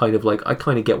feel kind of like, I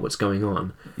kind of get what's going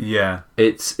on. Yeah.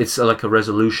 It's like a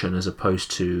resolution as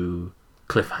opposed to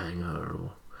cliffhanger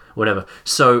or whatever.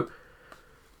 So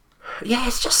yeah,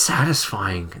 it's just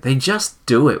satisfying. They just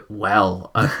do it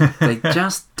well. They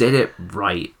just did it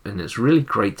right, and it's really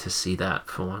great to see that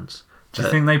for once. Do you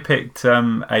think they picked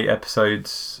 8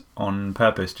 episodes on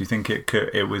purpose? Do you think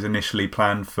it was initially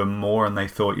planned for more, and they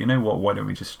thought, you know what, why don't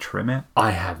we just trim it?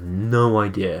 I have no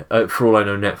idea. For all I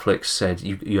know, Netflix said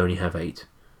you only have 8.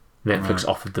 Netflix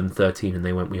offered them 13, and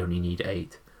they went, we only need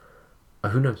 8.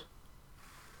 Who knows?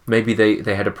 Maybe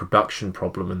they had a production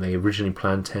problem and they originally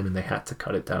planned 10 and they had to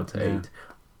cut it down to 8.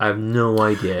 I have no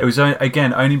idea. It was,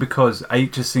 again, only because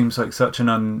 8 just seems like such an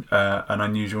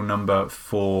unusual number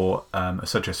for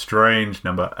such a strange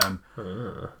number,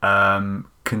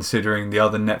 considering the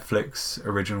other Netflix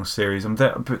original series,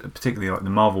 particularly like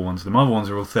the Marvel ones. The Marvel ones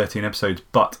are all 13 episodes,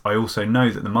 but I also know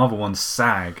that the Marvel ones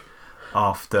sag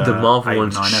after the Marvel 8,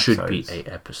 ones 9 should episodes. be 8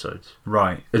 episodes.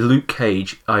 Right. Luke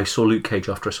Cage, I saw Luke Cage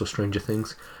after I saw Stranger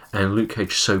Things, and Luke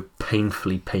Cage so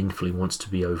painfully wants to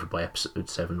be over by episode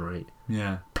 7 or 8.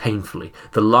 Yeah. Painfully.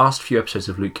 The last few episodes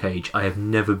of Luke Cage, I have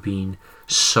never been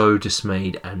so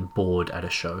dismayed and bored at a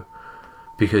show.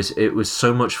 Because it was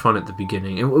so much fun at the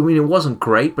beginning. I mean, it wasn't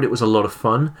great, but it was a lot of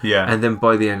fun. Yeah. And then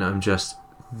by the end, I'm just,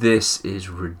 this is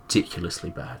ridiculously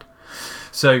bad.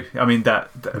 So, I mean, that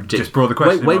just brought the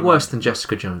question. Way worse than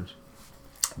Jessica Jones.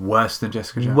 Worse than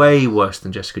Jessica Jones? Way worse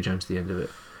than Jessica Jones, the end of it.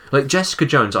 Like, Jessica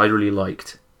Jones, I really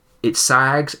liked. It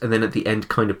sags, and then at the end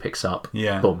kind of picks up.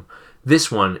 Yeah. Boom.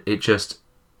 This one, it just,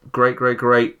 great,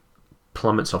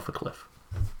 plummets off a cliff.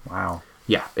 Wow.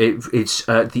 Yeah, it's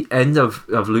at the end of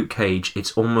Luke Cage,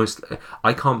 it's almost,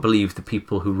 I can't believe the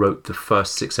people who wrote the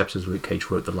first 6 episodes of Luke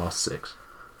Cage wrote the last 6.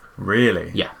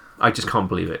 Really? Yeah. I just can't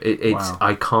believe it. Wow.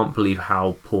 I can't believe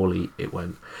how poorly it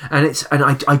went, and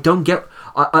I don't get.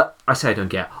 I say I don't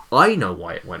get. I know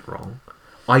why it went wrong.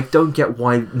 I don't get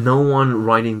why no one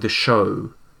writing the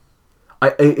show.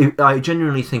 I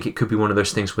genuinely think it could be one of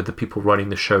those things where the people writing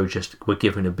the show just were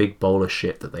given a big bowl of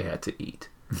shit that they had to eat,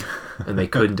 and they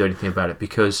couldn't do anything about it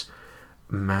because,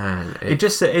 man,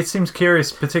 it seems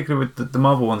curious, particularly with the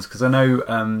Marvel ones, because I know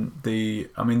the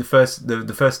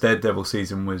first Daredevil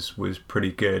season was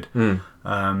pretty good.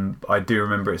 I do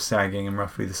remember it sagging in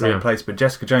roughly the same place, but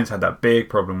Jessica Jones had that big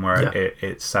problem where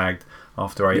it sagged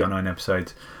after 8 or 9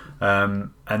 episodes.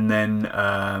 And then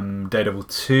Daredevil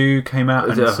 2 came out,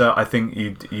 and so I think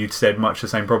you'd said much the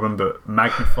same problem, but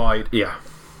magnified.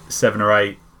 7 or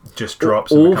 8 just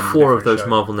drops. All 4 of those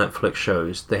Marvel Netflix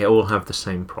shows, they all have the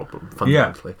same problem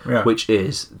fundamentally, which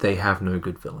is they have no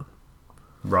good villain.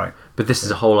 Right. But this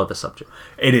is a whole other subject.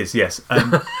 It is, yes.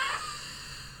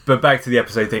 But back to the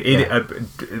episode thing.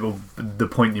 The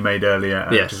point you made earlier,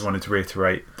 I just wanted to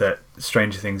reiterate that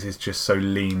Stranger Things is just so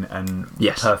lean and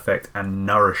perfect and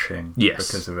nourishing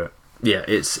because of it. Yeah,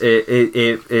 it's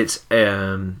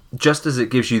just as it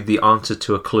gives you the answer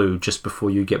to a clue just before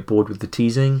you get bored with the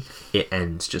teasing, it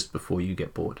ends just before you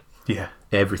get bored. Yeah.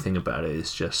 Everything about it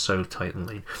is just so tight and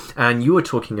lean. And you were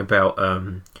talking about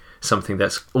something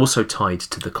that's also tied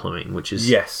to the cluing, which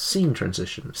is scene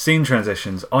transitions. Scene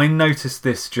transitions. I noticed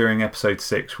this during episode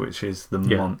 6, which is the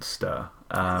monster,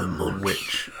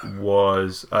 which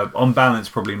was, on balance,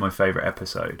 probably my favourite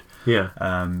episode. Yeah.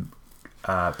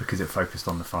 Because it focused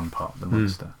on the fun part, the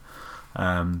monster.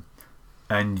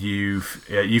 And you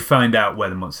find out where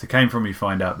the monster came from. You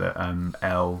find out that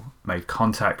Elle made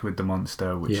contact with the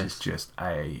monster, which is just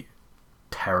a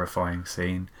terrifying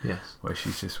scene. Yes. Where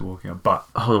she's just walking up. But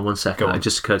hold on 1 second. I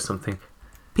just occurred something.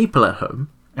 People at home,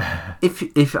 if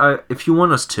you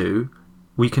want us to,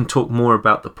 we can talk more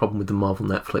about the problem with the Marvel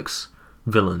Netflix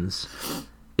villains.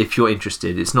 If you're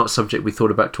interested, it's not a subject we thought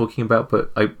about talking about,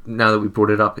 but now that we brought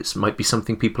it up, it might be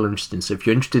something people are interested in. So if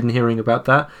you're interested in hearing about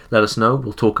that, let us know.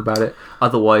 We'll talk about it.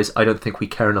 Otherwise, I don't think we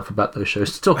care enough about those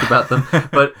shows to talk about them.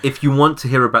 But if you want to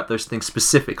hear about those things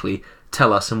specifically,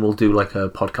 tell us and we'll do like a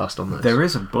podcast on those. There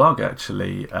is a blog,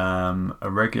 actually, a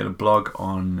regular blog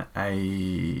on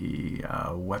a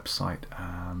website.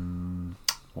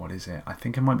 What is it? I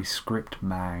think it might be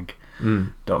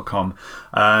scriptmag.com,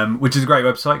 which is a great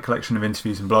website, collection of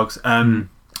interviews and blogs.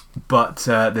 But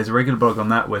there's a regular blog on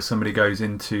that where somebody goes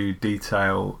into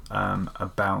detail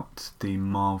about the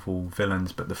Marvel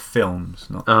villains, but the films,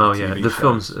 not the TV shows.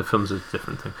 The films are a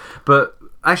different thing. But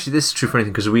actually, this is true for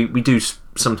anything, because we do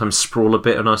sometimes sprawl a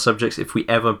bit on our subjects. If we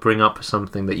ever bring up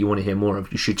something that you want to hear more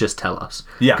of, you should just tell us.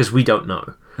 Yeah. Because we don't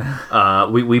know.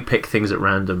 We pick things at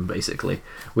random, basically.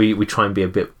 We try and be a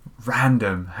bit...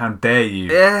 Random? How dare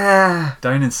you? Yeah.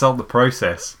 Don't insult the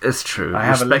process. It's true. I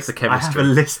have a list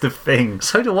of things.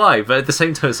 So do I, but at the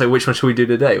same time, it's like, which one should we do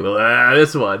today? Well,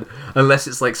 this one. Unless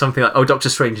it's like something like, Doctor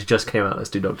Strange just came out, let's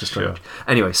do Doctor Strange. Sure.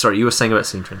 Anyway, sorry, you were saying about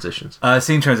scene transitions.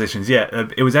 Scene transitions, yeah.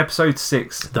 It was episode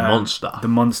 6. The Monster. The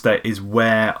Monster is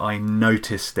where I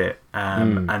noticed it.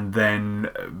 And then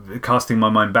casting my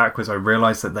mind backwards, I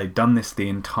realised that they'd done this the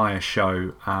entire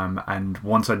show. And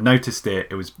once I'd noticed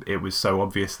it, it was so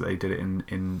obvious that they did it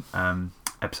in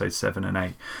episodes 7 and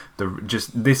 8.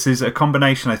 This is a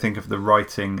combination, I think, of the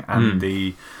writing and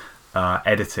the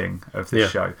editing of the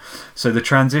show. So the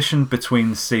transition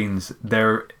between scenes,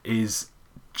 there is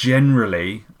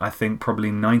generally, I think, probably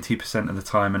 90% of the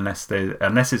time, unless it's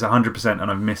 100%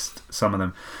 and I've missed some of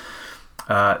them.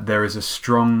 There is a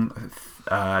strong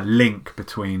link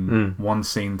between one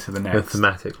scene to the next. A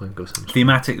thematic link or something.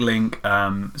 Thematic link.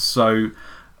 So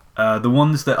the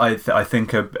ones that I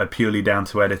think are purely down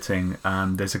to editing,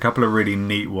 there's a couple of really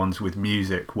neat ones with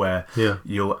music where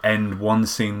you'll end one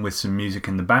scene with some music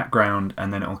in the background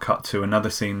and then it'll cut to another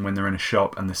scene when they're in a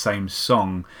shop and the same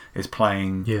song is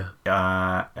playing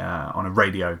on a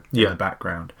radio in the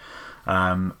background.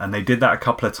 And they did that a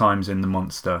couple of times in The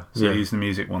Monster, so they used the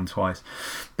music one twice.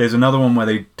 There's another one where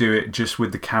they do it just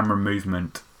with the camera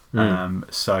movement.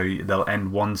 So they'll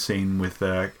end one scene with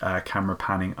the camera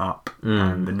panning up,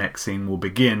 and the next scene will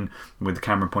begin with the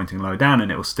camera pointing low down,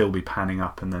 and it will still be panning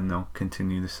up, and then they'll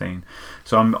continue the scene.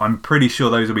 So I'm pretty sure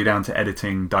those will be down to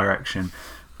editing, direction.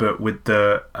 But with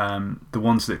the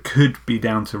ones that could be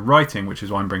down to writing, which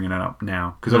is why I'm bringing it up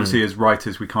now, because obviously as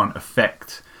writers we can't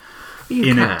affect.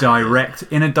 In a direct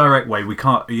way, we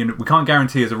can't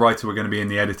guarantee as a writer we're going to be in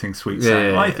the editing suite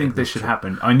saying, I think this should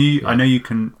happen. I know you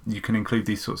can include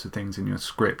these sorts of things in your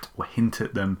script or hint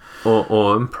at them,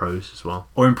 or in prose as well,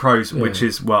 which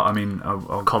is comics,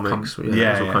 all kinds of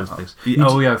things.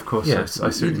 Of course.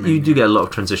 Yes, you do get a lot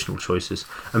of transitional choices.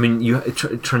 I mean,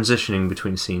 transitioning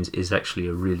between scenes is actually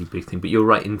a really big thing. But you're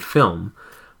right, in film.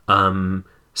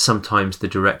 Sometimes the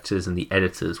directors and the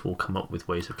editors will come up with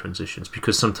ways of transitions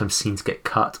because sometimes scenes get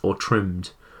cut or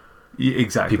trimmed.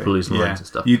 Exactly. People lose lines and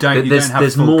stuff.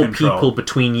 There's more people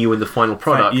between you and the final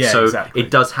product, exactly.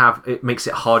 It makes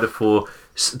it harder for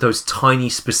those tiny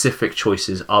specific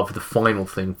choices of the final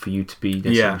thing for you to be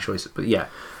necessarily choices. But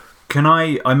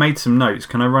I made some notes.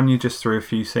 Can I run you just through a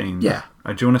few scenes? Yeah.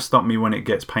 Do you want to stop me when it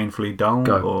gets painfully dull?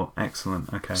 Go. Or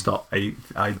excellent. Okay. Stop. I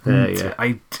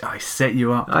set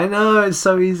you up. I know, it's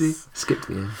so easy. Skip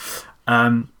to the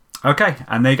end. Okay,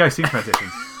 and there you go, scene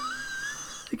transitions.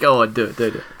 Go on, do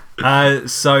it.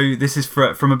 So this is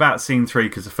from about scene 3,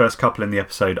 because the first couple in the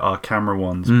episode are camera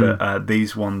ones, but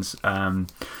these ones.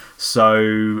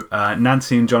 So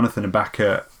Nancy and Jonathan are back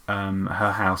at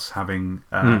her house, having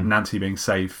Nancy being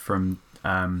saved from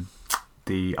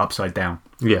the Upside Down.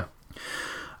 Yeah.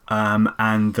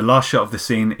 And the last shot of the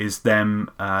scene is them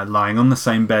lying on the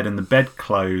same bed, and the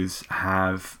bedclothes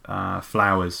have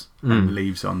flowers and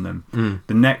leaves on them.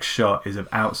 The next shot is of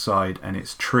outside, and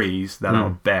it's trees that are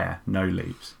bare, no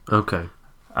leaves. Okay.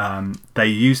 They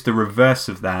use the reverse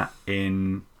of that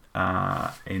in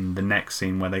the next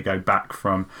scene, where they go back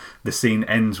from the scene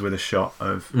ends with a shot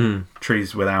of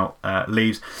trees without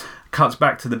leaves. Cuts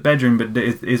back to the bedroom, but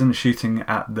it isn't shooting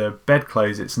at the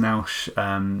bedclothes. It's now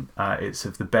it's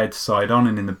of the bed side on,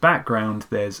 and in the background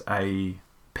there's a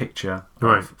picture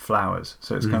of flowers.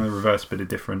 So it's kind of reversed, but a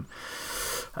different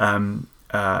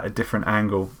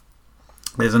angle.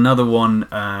 There's another one.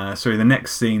 The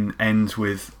next scene ends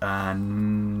with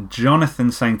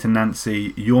Jonathan saying to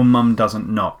Nancy, "Your mum doesn't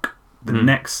knock." The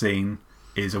next scene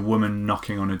is a woman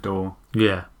knocking on a door.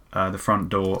 Yeah. The front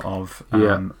door of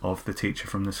the teacher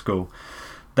from the school.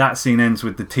 That scene ends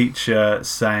with the teacher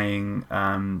saying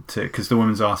because the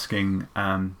woman's asking,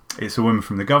 it's a woman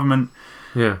from the government.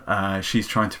 Yeah. She's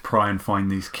trying to pry and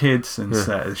find these kids, and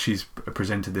she's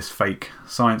presented this fake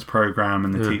science program,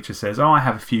 and the teacher says, "Oh, I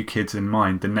have a few kids in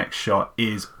mind." The next shot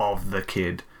is of the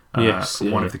kid.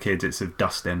 One of the kids. It's of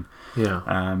Dustin.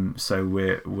 Yeah. So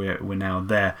we're now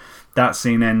there. That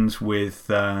scene ends with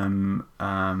them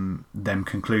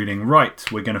concluding,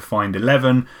 right, we're going to find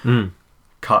 11.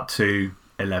 Cut to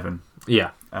 11. Yeah.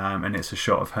 And it's a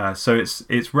shot of her. So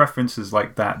it's references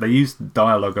like that. They use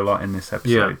dialogue a lot in this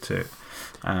episode to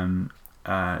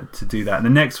do that. And the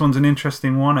next one's an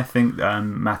interesting one. I think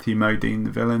Matthew Modine,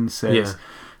 the villain, says,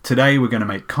 "Today we're going to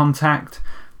make contact."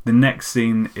 The next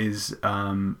scene is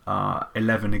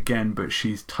 11 again, but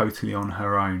she's totally on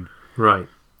her own. Right.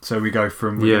 So we go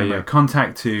from we're going to make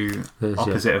contact to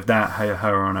opposite of that,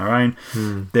 her on her own.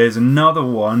 There's another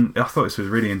one. I thought this was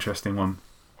a really interesting one.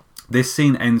 This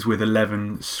scene ends with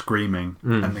 11 screaming,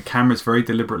 and the camera's very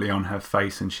deliberately on her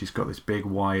face, and she's got this big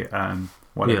white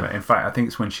whatever. In fact, I think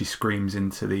it's when she screams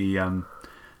into the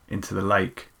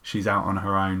lake. She's out on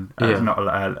her own. Not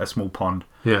a small pond.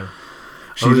 Yeah.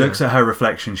 She looks at her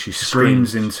reflection. She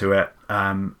screams into it,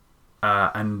 and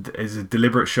is a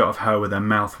deliberate shot of her with her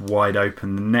mouth wide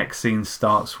open. The next scene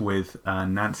starts with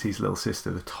Nancy's little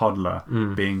sister, the toddler,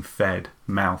 being fed,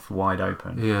 mouth wide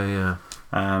open. Yeah,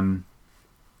 yeah.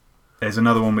 There's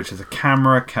another one which is a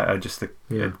camera, just the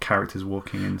characters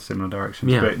walking in similar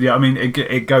directions. Yeah. But I mean,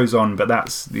 it goes on, but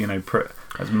that's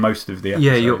that's most of the episode.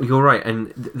 Yeah, you're right, and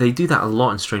they do that a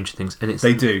lot in Stranger Things, and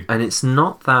they do, and it's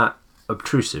not that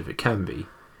obtrusive. It can be,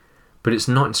 but it's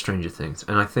not in Stranger Things,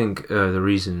 and I think the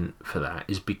reason for that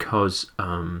is because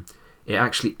it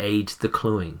actually aids the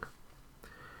cluing,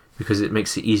 because it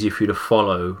makes it easier for you to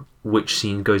follow which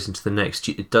scene goes into the next.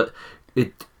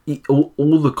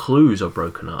 All the clues are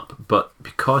broken up, but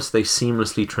because they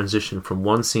seamlessly transition from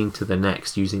one scene to the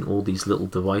next using all these little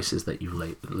devices that you've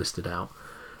listed out,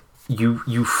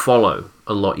 you follow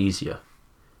a lot easier.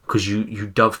 Because you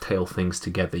dovetail things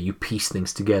together, you piece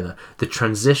things together. The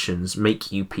transitions make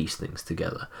you piece things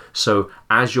together. So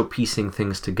as you're piecing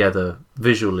things together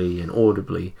visually and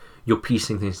audibly, you're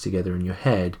piecing things together in your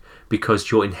head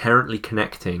because you're inherently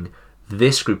connecting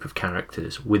this group of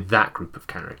characters with that group of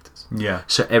characters. Yeah.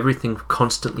 So everything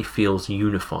constantly feels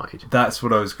unified. That's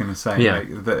what I was going to say. Yeah.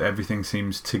 That everything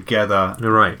seems together,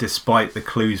 right, despite the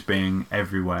clues being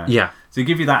everywhere. Yeah. So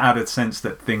give you that added sense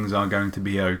that things are going to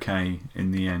be okay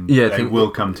in the end. Yeah, they will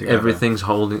come together.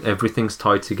 Everything's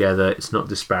tied together. It's not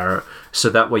disparate. So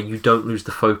that way you don't lose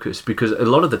the focus. Because a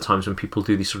lot of the times when people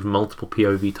do these sort of multiple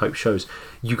POV type shows,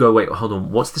 you go, wait, hold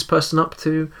on, what's this person up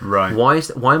to? Right. Why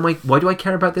do I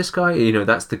care about this guy?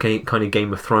 That's the kind of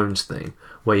Game of Thrones thing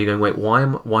where you're going, wait,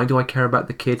 why do I care about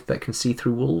the kid that can see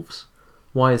through wolves?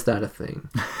 Why is that a thing?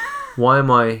 Why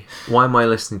am I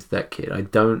listening to that kid?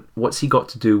 What's he got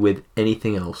to do with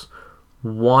anything else?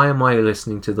 Why am I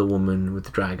listening to the woman with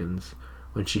the dragons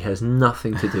when she has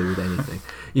nothing to do with anything?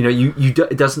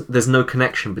 There's no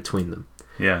connection between them.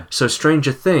 Yeah. So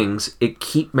Stranger Things,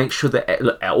 make sure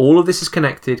that all of this is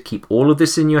connected, keep all of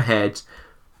this in your head,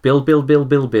 build,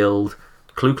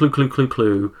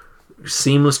 clue,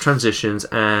 seamless transitions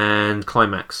and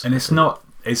climax. And it's not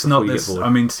this. I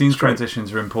mean, scene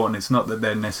transitions are important. It's not that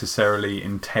they're necessarily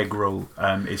integral.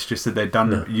 It's just that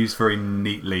they're used very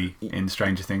neatly in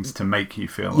Stranger Things to make you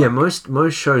feel. Yeah,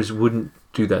 most shows wouldn't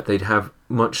do that. They'd have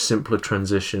much simpler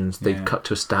transitions. They'd cut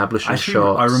to establishing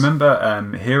shots. I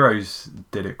remember Heroes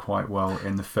did it quite well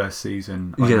in the first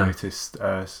season. I noticed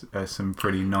some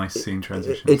pretty nice scene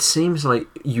transitions. It seems like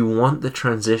you want the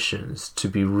transitions to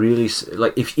be really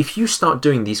like if you start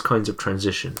doing these kinds of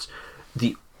transitions,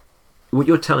 what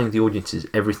you're telling the audience is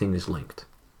everything is linked.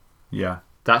 Yeah.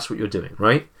 That's what you're doing,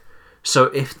 right? So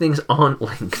if things aren't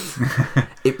linked,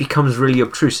 it becomes really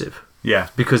obtrusive. Yeah.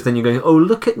 Because then you're going, oh,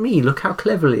 look at me. Look how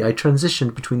cleverly I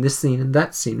transitioned between this scene and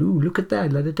that scene. Ooh, look at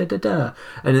that. La, da, da, da, da.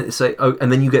 And it's like, oh, and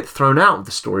then you get thrown out of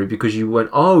the story because you went,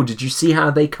 oh, did you see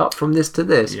how they cut from this to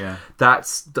this? Yeah.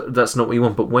 That's not what you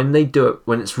want. But when they do it,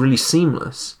 when it's really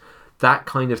seamless, that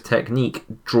kind of technique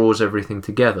draws everything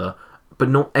together. But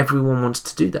not everyone wants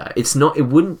to do that. It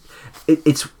wouldn't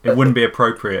be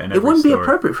appropriate in every story. It wouldn't be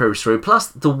appropriate for every story. Plus,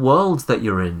 the worlds that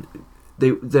you're in,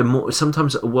 they're more.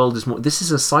 Sometimes a world is more. This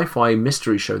is a sci-fi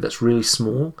mystery show that's really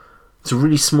small. It's a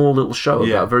really small little show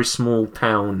about a very small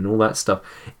town and all that stuff.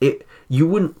 The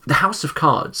House of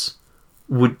Cards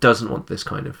doesn't want this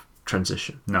kind of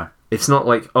transition. No, it's not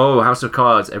like House of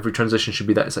Cards. Every transition should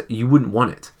be that. It's like you wouldn't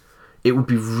want it. It would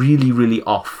be really, really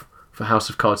off for House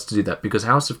of Cards to do that, because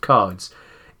House of Cards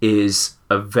is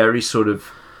a very sort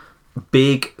of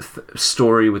big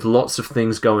story with lots of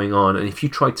things going on, and if you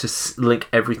try to link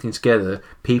everything together,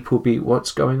 people will be,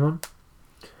 what's going on?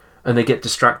 And they get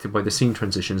distracted by the scene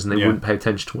transitions, and they wouldn't pay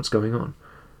attention to what's going on.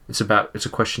 It's a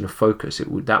question of focus.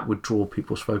 That would draw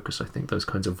people's focus, I think. Those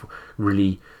kinds of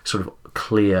really sort of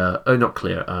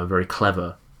very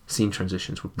clever scene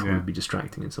transitions would probably be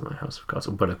distracting in something like House of Cards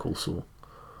or Better Call Saul.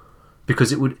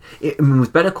 Because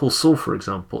with Better Call Saul, for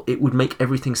example, it would make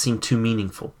everything seem too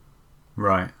meaningful.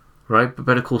 Right. But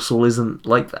Better Call Saul isn't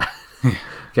like that.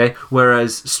 Okay?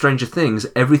 Whereas Stranger Things,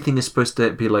 everything is supposed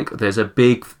to be like, there's a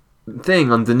big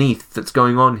thing underneath that's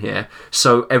going on here,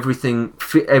 so every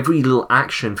little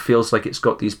action feels like it's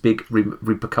got these big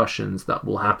repercussions that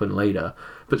will happen later.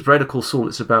 But Better Call Saul,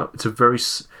 it's a very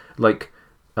like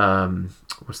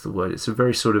what's the word? It's a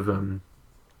very sort of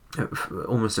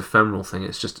almost ephemeral thing.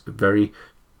 It's just a very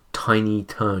tiny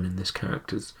turn in this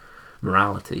character's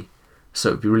morality. So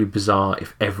it'd be really bizarre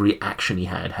if every action he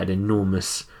had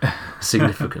enormous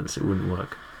significance. It wouldn't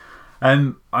work.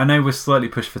 I know we're slightly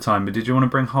pushed for time, but did you want to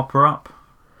bring Hopper up?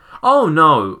 Oh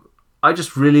no, I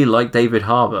just really like David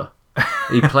Harbour.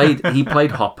 He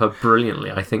played Hopper brilliantly.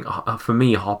 I think for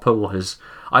me, Hopper was.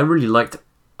 I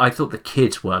thought the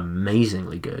kids were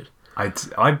amazingly good. I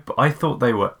thought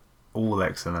they were all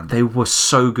excellent. They were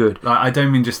so good. I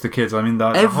don't mean just the kids. I mean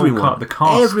the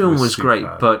cast. Everyone was super. Great,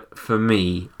 but for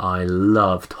me, I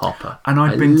loved Hopper. And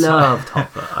loved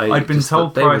Hopper. I'd been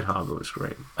told David Harbour was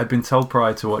great. I'd been told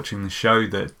prior to watching the show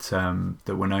that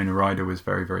that Winona Ryder was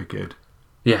very, very good.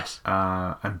 Yes.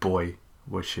 And boy,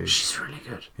 was she. She's really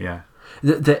good. Yeah.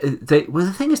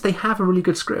 The thing is, they have a really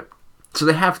good script, so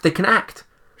they can act.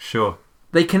 Sure.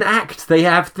 They can act. They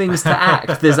have things to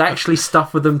act. There's actually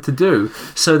stuff for them to do,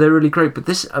 so they're really great.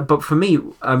 But for me,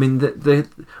 I mean, the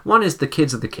one is the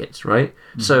kids are the kids, right?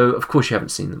 Mm. So of course you haven't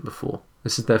seen them before.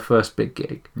 This is their first big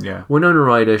gig. Yeah. Winona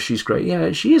Ryder, she's great.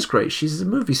 Yeah, she is great. She's a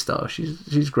movie star.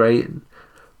 She's great. And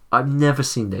I've never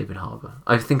seen David Harbour.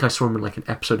 I think I saw him in like an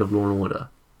episode of Law and Order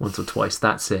once or twice.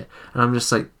 That's it. And I'm just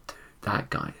like, dude, that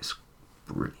guy is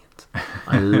brilliant.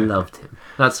 I loved him.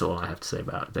 That's all I have to say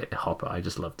about Hopper. I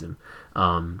just loved him.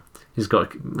 He's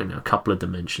got a couple of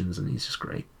dimensions, and he's just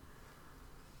great.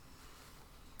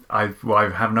 I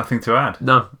have nothing to add.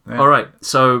 No. Yeah. All right.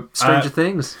 So Stranger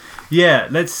Things. Yeah.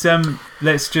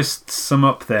 Let's just sum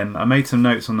up then. I made some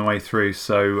notes on the way through.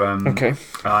 So okay.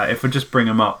 If I just bring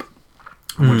them up,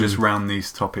 we'll just round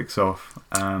these topics off.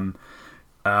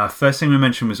 First thing we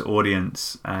mentioned was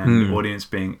audience, and the audience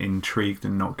being intrigued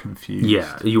and not confused.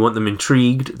 Yeah, you want them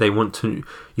intrigued. They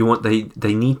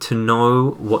need to know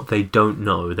what they don't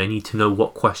know. They need to know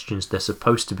what questions they're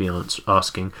supposed to be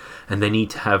asking, and they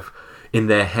need to have in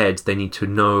their heads. They need to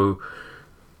know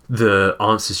the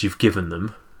answers you've given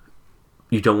them.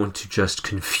 You don't want to just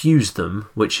confuse them,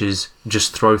 which is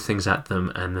just throw things at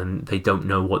them and then they don't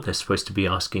know what they're supposed to be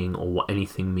asking or what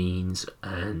anything means,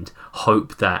 and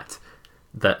hope that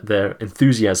their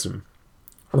enthusiasm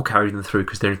will carry them through,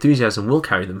 because their enthusiasm will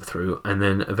carry them through, and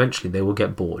then eventually they will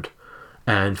get bored.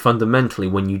 And fundamentally,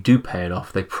 when you do pay it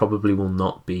off, they probably will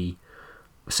not be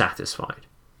satisfied.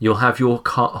 You'll have your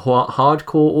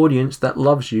hardcore audience that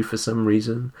loves you for some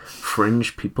reason.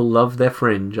 Fringe people love their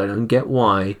fringe. I don't get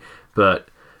why, but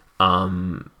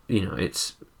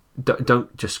it's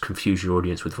don't just confuse your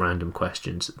audience with random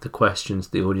questions.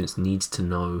 The audience needs to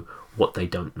know what they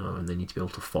don't know, and they need to be able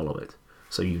to follow it.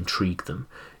 So you intrigue them.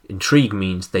 Intrigue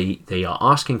means they are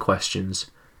asking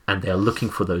questions and they are looking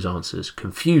for those answers.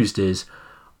 Confused is,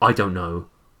 I don't know.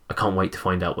 I can't wait to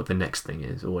find out what the next thing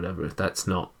is, or whatever. That's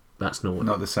not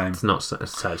the same. It's not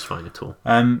satisfying at all.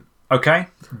 Okay.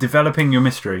 Developing your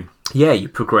mystery. Yeah, you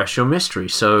progress your mystery.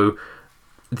 So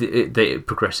it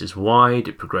progresses wide.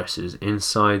 It progresses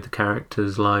inside the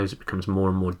characters' lives. It becomes more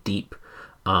and more deep.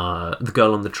 The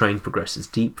girl on the train progresses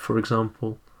deep, for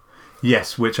example.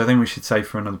 Yes, which I think we should say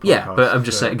for another podcast. Yeah, but I'm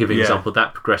just giving an example.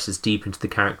 That progresses deep into the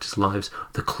characters' lives.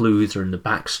 The clues are in the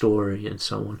backstory and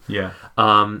so on. Yeah.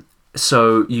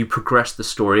 So you progress the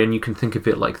story, and you can think of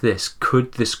it like this.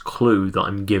 Could this clue that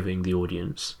I'm giving the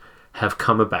audience have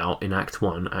come about in Act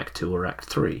 1, Act 2, or Act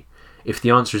 3? If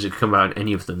the answer is it could come out in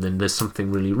any of them, then there's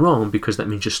something really wrong, because that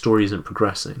means your story isn't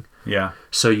progressing. Yeah.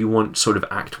 So you want sort of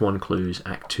Act 1 clues,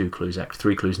 Act 2 clues, Act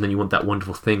 3 clues, and then you want that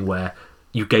wonderful thing where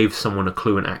you gave someone a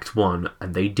clue in Act 1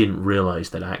 and they didn't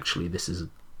realise that actually this is a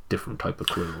different type of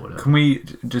clue or whatever. Can we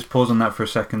just pause on that for a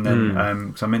second then?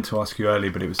 Because I meant to ask you earlier,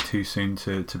 but it was too soon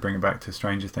to bring it back to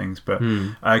Stranger Things. But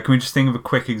can we just think of a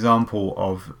quick example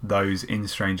of those in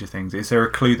Stranger Things? Is there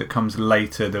a clue that comes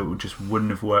later that just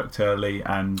wouldn't have worked early,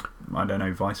 and I don't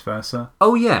know, vice versa.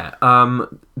 Oh yeah,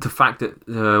 the fact that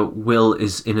Will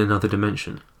is in another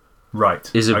dimension, right,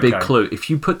 is a big clue. If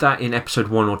you put that in episode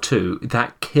 1 or 2,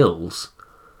 that kills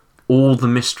all the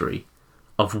mystery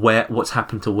of what's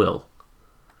happened to Will.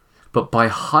 But by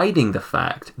hiding the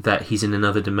fact that he's in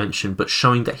another dimension, but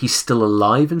showing that he's still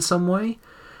alive in some way,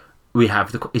 we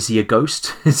have is he a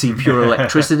ghost? Is he pure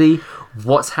electricity?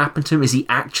 What's happened to him? Is he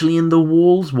actually in the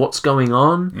walls? What's going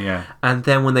on? Yeah. And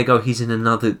then when they go, he's in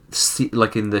another,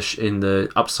 like in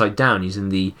the upside down, he's in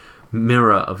the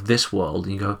mirror of this world,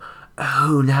 and you go,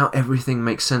 oh, now everything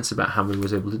makes sense about how he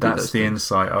was able to do those That's the things.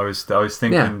 insight. I was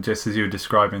thinking, just as you were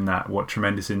describing that, what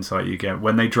tremendous insight you get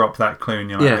when they drop that clue and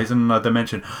you're like, he's in another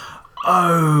dimension.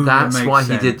 Oh, that's why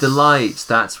sense. He did the lights.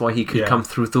 That's why he could come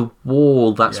through the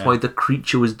wall. That's why the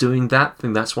creature was doing that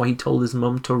thing. That's why he told his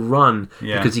mum to run,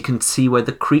 because he can see where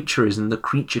the creature is, and the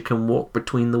creature can walk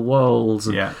between the worlds.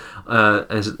 And,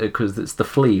 because it's the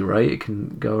flea, right? It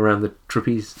can go around the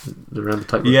trapeze, around the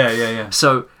tightrope. Yeah.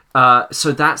 So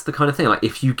that's the kind of thing. Like,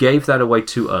 if you gave that away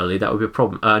too early, that would be a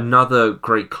problem. Another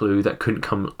great clue that couldn't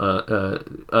come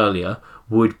earlier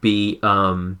would be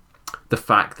the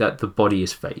fact that the body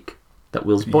is fake. That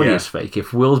Will's body is fake.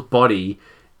 If Will's body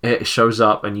shows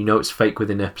up and you know it's fake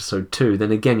within episode 2,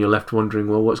 then again you're left wondering,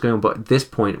 well, what's going on? But at this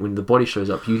point, when the body shows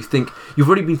up, you've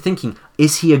already been thinking,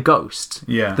 is he a ghost?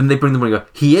 Yeah. Then they bring them on and go,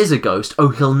 he is a ghost. Oh,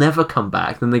 he'll never come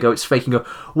back. Then they go, it's fake, and go,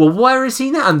 well, where is he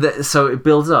now? And so it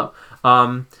builds up.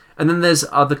 And then there's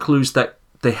other clues that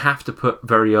they have to put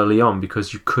very early on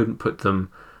because you couldn't put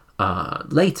them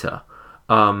later.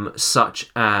 Such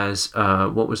as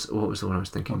what was the one I was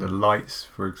thinking? Or the lights,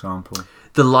 for example.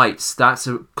 The lights. That's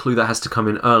a clue that has to come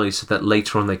in early, so that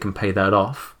later on they can pay that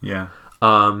off. Yeah.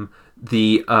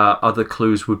 The other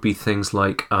clues would be things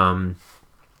like the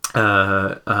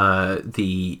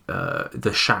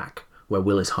shack where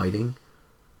Will is hiding.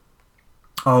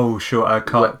 Oh, sure.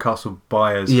 Castle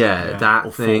Byers. Yeah, that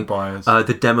or thing. Fort Byers.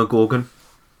 The Demogorgon.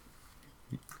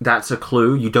 That's a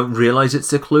clue. You don't realise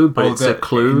it's a clue, but it's a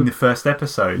clue. In the first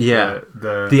episode. Yeah.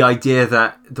 The idea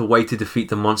that the way to defeat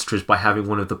the monster is by having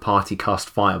one of the party cast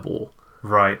Fireball.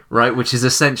 Right. Which is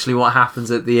essentially what happens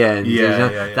at the end.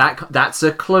 Yeah. That's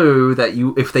a clue that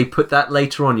if they put that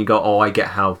later on, you go, oh, I get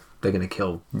how they're going to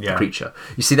kill the creature.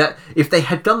 You see that? If they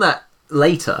had done that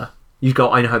later, you go,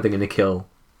 I know how they're going to kill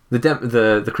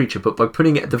the creature. But by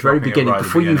putting it at the very beginning,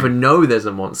 before you even know there's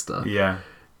a monster... Yeah.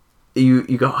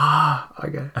 You go, I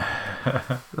get it.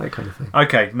 That kind of thing.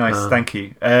 Okay, nice, thank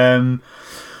you. And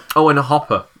a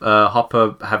Hopper.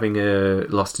 Hopper having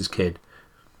lost his kid.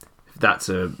 That's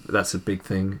a big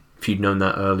thing. If you'd known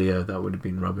that earlier, that would have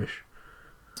been rubbish.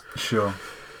 Sure.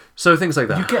 So things like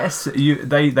that. You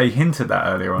get they hint at that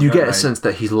earlier on. You get a sense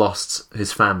that he's lost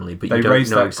his family, but you don't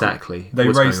know exactly. They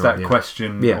raise that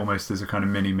question almost as a kind of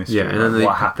mini mystery. Yeah, and then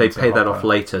they pay that off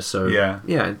later. So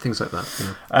yeah, things like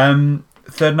that. Yeah.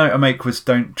 Third note I make was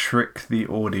don't trick the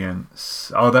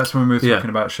audience. Oh, that's when we were talking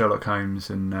about Sherlock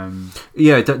Holmes and...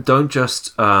 don't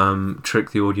just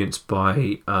trick the audience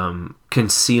by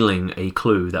concealing a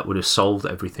clue that would have solved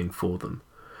everything for them.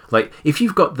 Like, if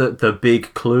you've got the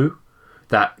big clue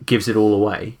that gives it all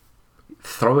away,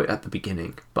 throw it at the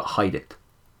beginning, but hide it.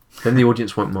 Then the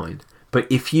audience won't mind.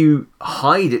 But if you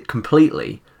hide it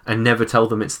completely and never tell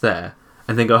them it's there,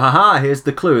 and then go, haha, here's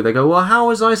the clue. They go, well, how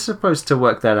was I supposed to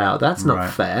work that out? That's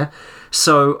not fair.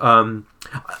 So,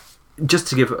 just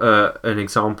to give an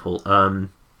example,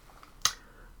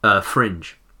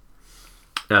 Fringe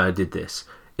did this.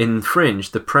 In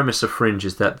Fringe, the premise of Fringe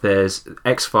is that there's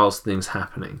X-Files things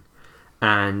happening,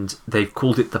 and they've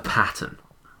called it the pattern.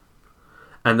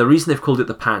 And the reason they've called it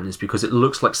the pattern is because it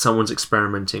looks like someone's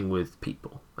experimenting with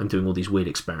people and doing all these weird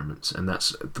experiments, and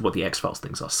that's what the X-Files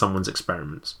things are, someone's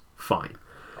experiments. Fine.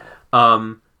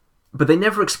 But they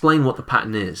never explain what the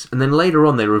pattern is. And then later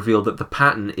on they reveal that the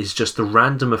pattern is just the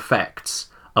random effects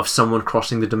of someone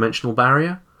crossing the dimensional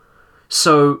barrier.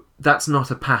 So that's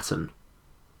not a pattern.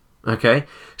 Okay?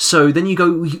 So then you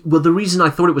go, well, the reason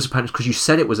I thought it was a pattern is because you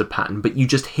said it was a pattern, but you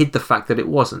just hid the fact that it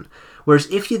wasn't. Whereas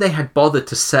if they had bothered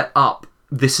to set up,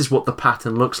 this is what the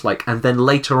pattern looks like, and then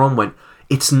later on went,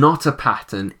 it's not a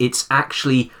pattern, it's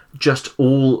actually just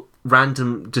all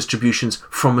random distributions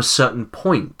from a certain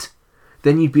point,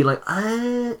 then you'd be like,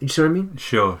 you see what I mean?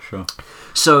 Sure.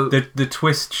 So the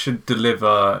twist should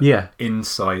deliver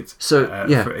insight. So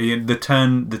the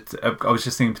turn. I was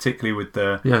just thinking particularly with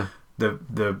the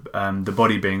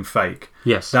body being fake.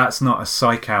 Yes, that's not a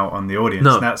psych out on the audience.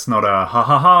 No. That's not a ha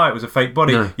ha ha. It was a fake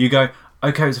body. No. You go,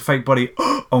 okay, it's a fake body.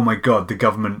 Oh my god, the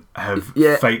government have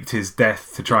faked his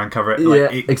death to try and cover it.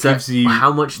 Like, it exactly. gives you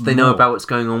how much they know about what's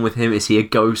going on with him. Is he a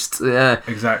ghost? Yeah,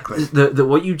 exactly.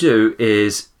 What you do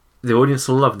is the audience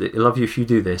will love it. They'll love you if you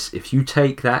do this. If you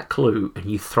take that clue and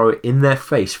you throw it in their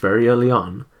face very early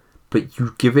on, but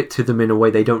you give it to them in a way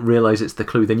they don't realise it's the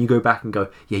clue, then you go back and go,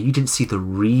 yeah, you didn't see the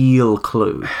real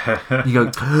clue.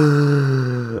 You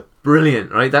go,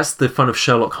 brilliant, right? That's the fun of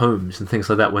Sherlock Holmes and things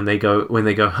like that. When they go,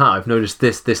 I've noticed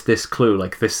this clue,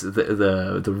 like this,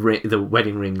 the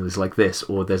wedding ring is like this,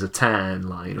 or there's a tan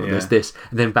line, or there's this,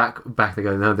 and then back they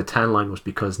go, no, the tan line was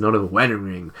because not of a wedding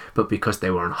ring, but because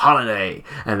they were on holiday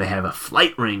and they have a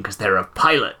flight ring because they're a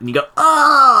pilot, and you go,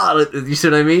 you see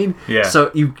what I mean? Yeah.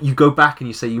 So you go back and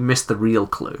you say you missed the real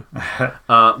clue.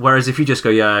 Whereas if you just go,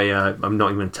 yeah, I'm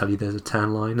not even going to tell you there's a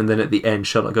tan line, and then at the end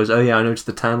Sherlock goes, oh yeah, I noticed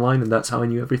the tan line, and that's how I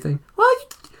knew everything. Well,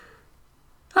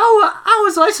 how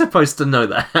was I supposed to know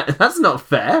that? That's not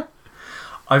fair.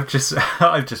 I've just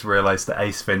realised that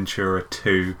Ace Ventura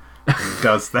 2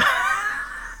 does that.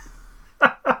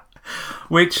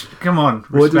 Which, come on,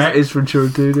 respect. What does Ace Ventura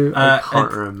 2 do? I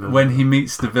can't remember. When he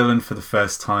meets the villain for the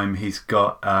first time, he's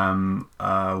got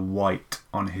white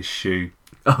on his shoe.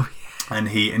 Oh, yeah. And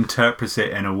he interprets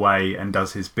it in a way and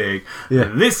does his big,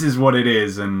 this is what it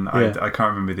is, and I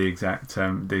can't remember the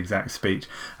exact speech.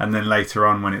 And then later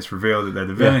on, when it's revealed that they're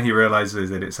the villain, he realises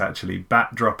that it's actually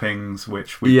bat droppings,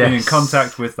 which we've been in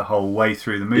contact with the whole way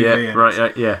through the movie. Yeah,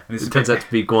 right, yeah. And it turns out to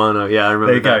be guano. Yeah, I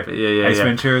remember there you that. go. Yeah, Ace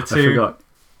Ventura 2. I forgot.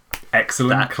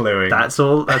 Excellent cluing. That's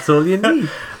all you need.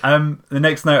 The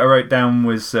next note I wrote down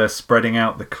was spreading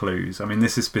out the clues. I mean,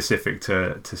 this is specific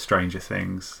to Stranger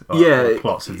Things. Or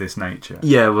plots of this nature.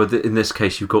 Yeah, well, in this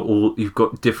case, you've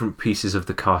got different pieces of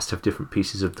the cast have different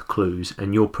pieces of the clues,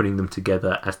 and you're putting them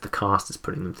together as the cast is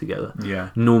putting them together. Yeah.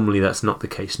 Normally, that's not the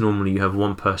case. Normally, you have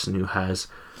one person who has.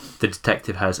 The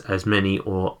detective has as many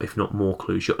or if not more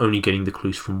clues. You're only getting the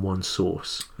clues from one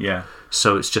source. Yeah.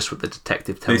 So it's just what the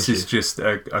detective tells you. This is just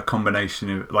a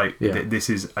combination of this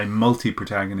is a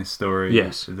multi-protagonist story.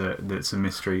 Yes. That's a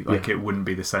mystery. Like it wouldn't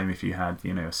be the same if you had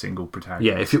a single protagonist.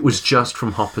 Yeah. If it was just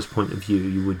from Hopper's point of view,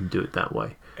 you wouldn't do it that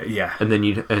way. Yeah. And then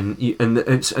you then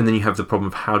you have the problem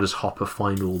of how does Hopper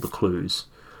find all the clues,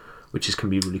 which can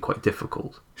be really quite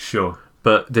difficult. Sure.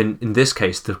 But then in this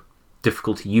case, the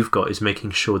difficulty you've got is making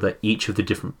sure that each of the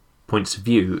different points of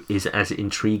view is as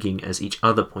intriguing as each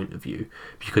other point of view,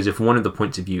 because if one of the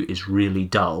points of view is really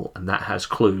dull and that has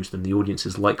clues, then the audience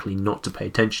is likely not to pay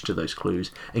attention to those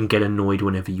clues and get annoyed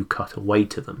whenever you cut away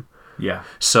to them. Yeah.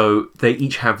 So they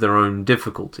each have their own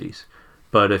difficulties,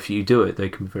 but if you do it, they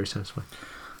can be very satisfying.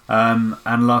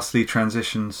 And lastly,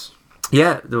 transitions.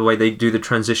 Yeah, the way they do the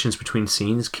transitions between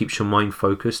scenes keeps your mind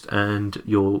focused and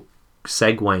you're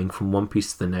segueing from one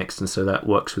piece to the next, and so that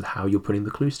works with how you're putting the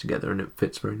clues together, and it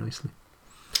fits very nicely.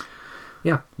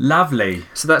 Yeah, lovely.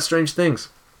 So that's Strange Things.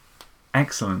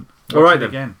 Excellent. All right then.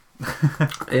 Again.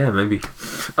 Yeah, maybe.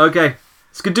 Okay,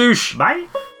 skadoosh. Bye.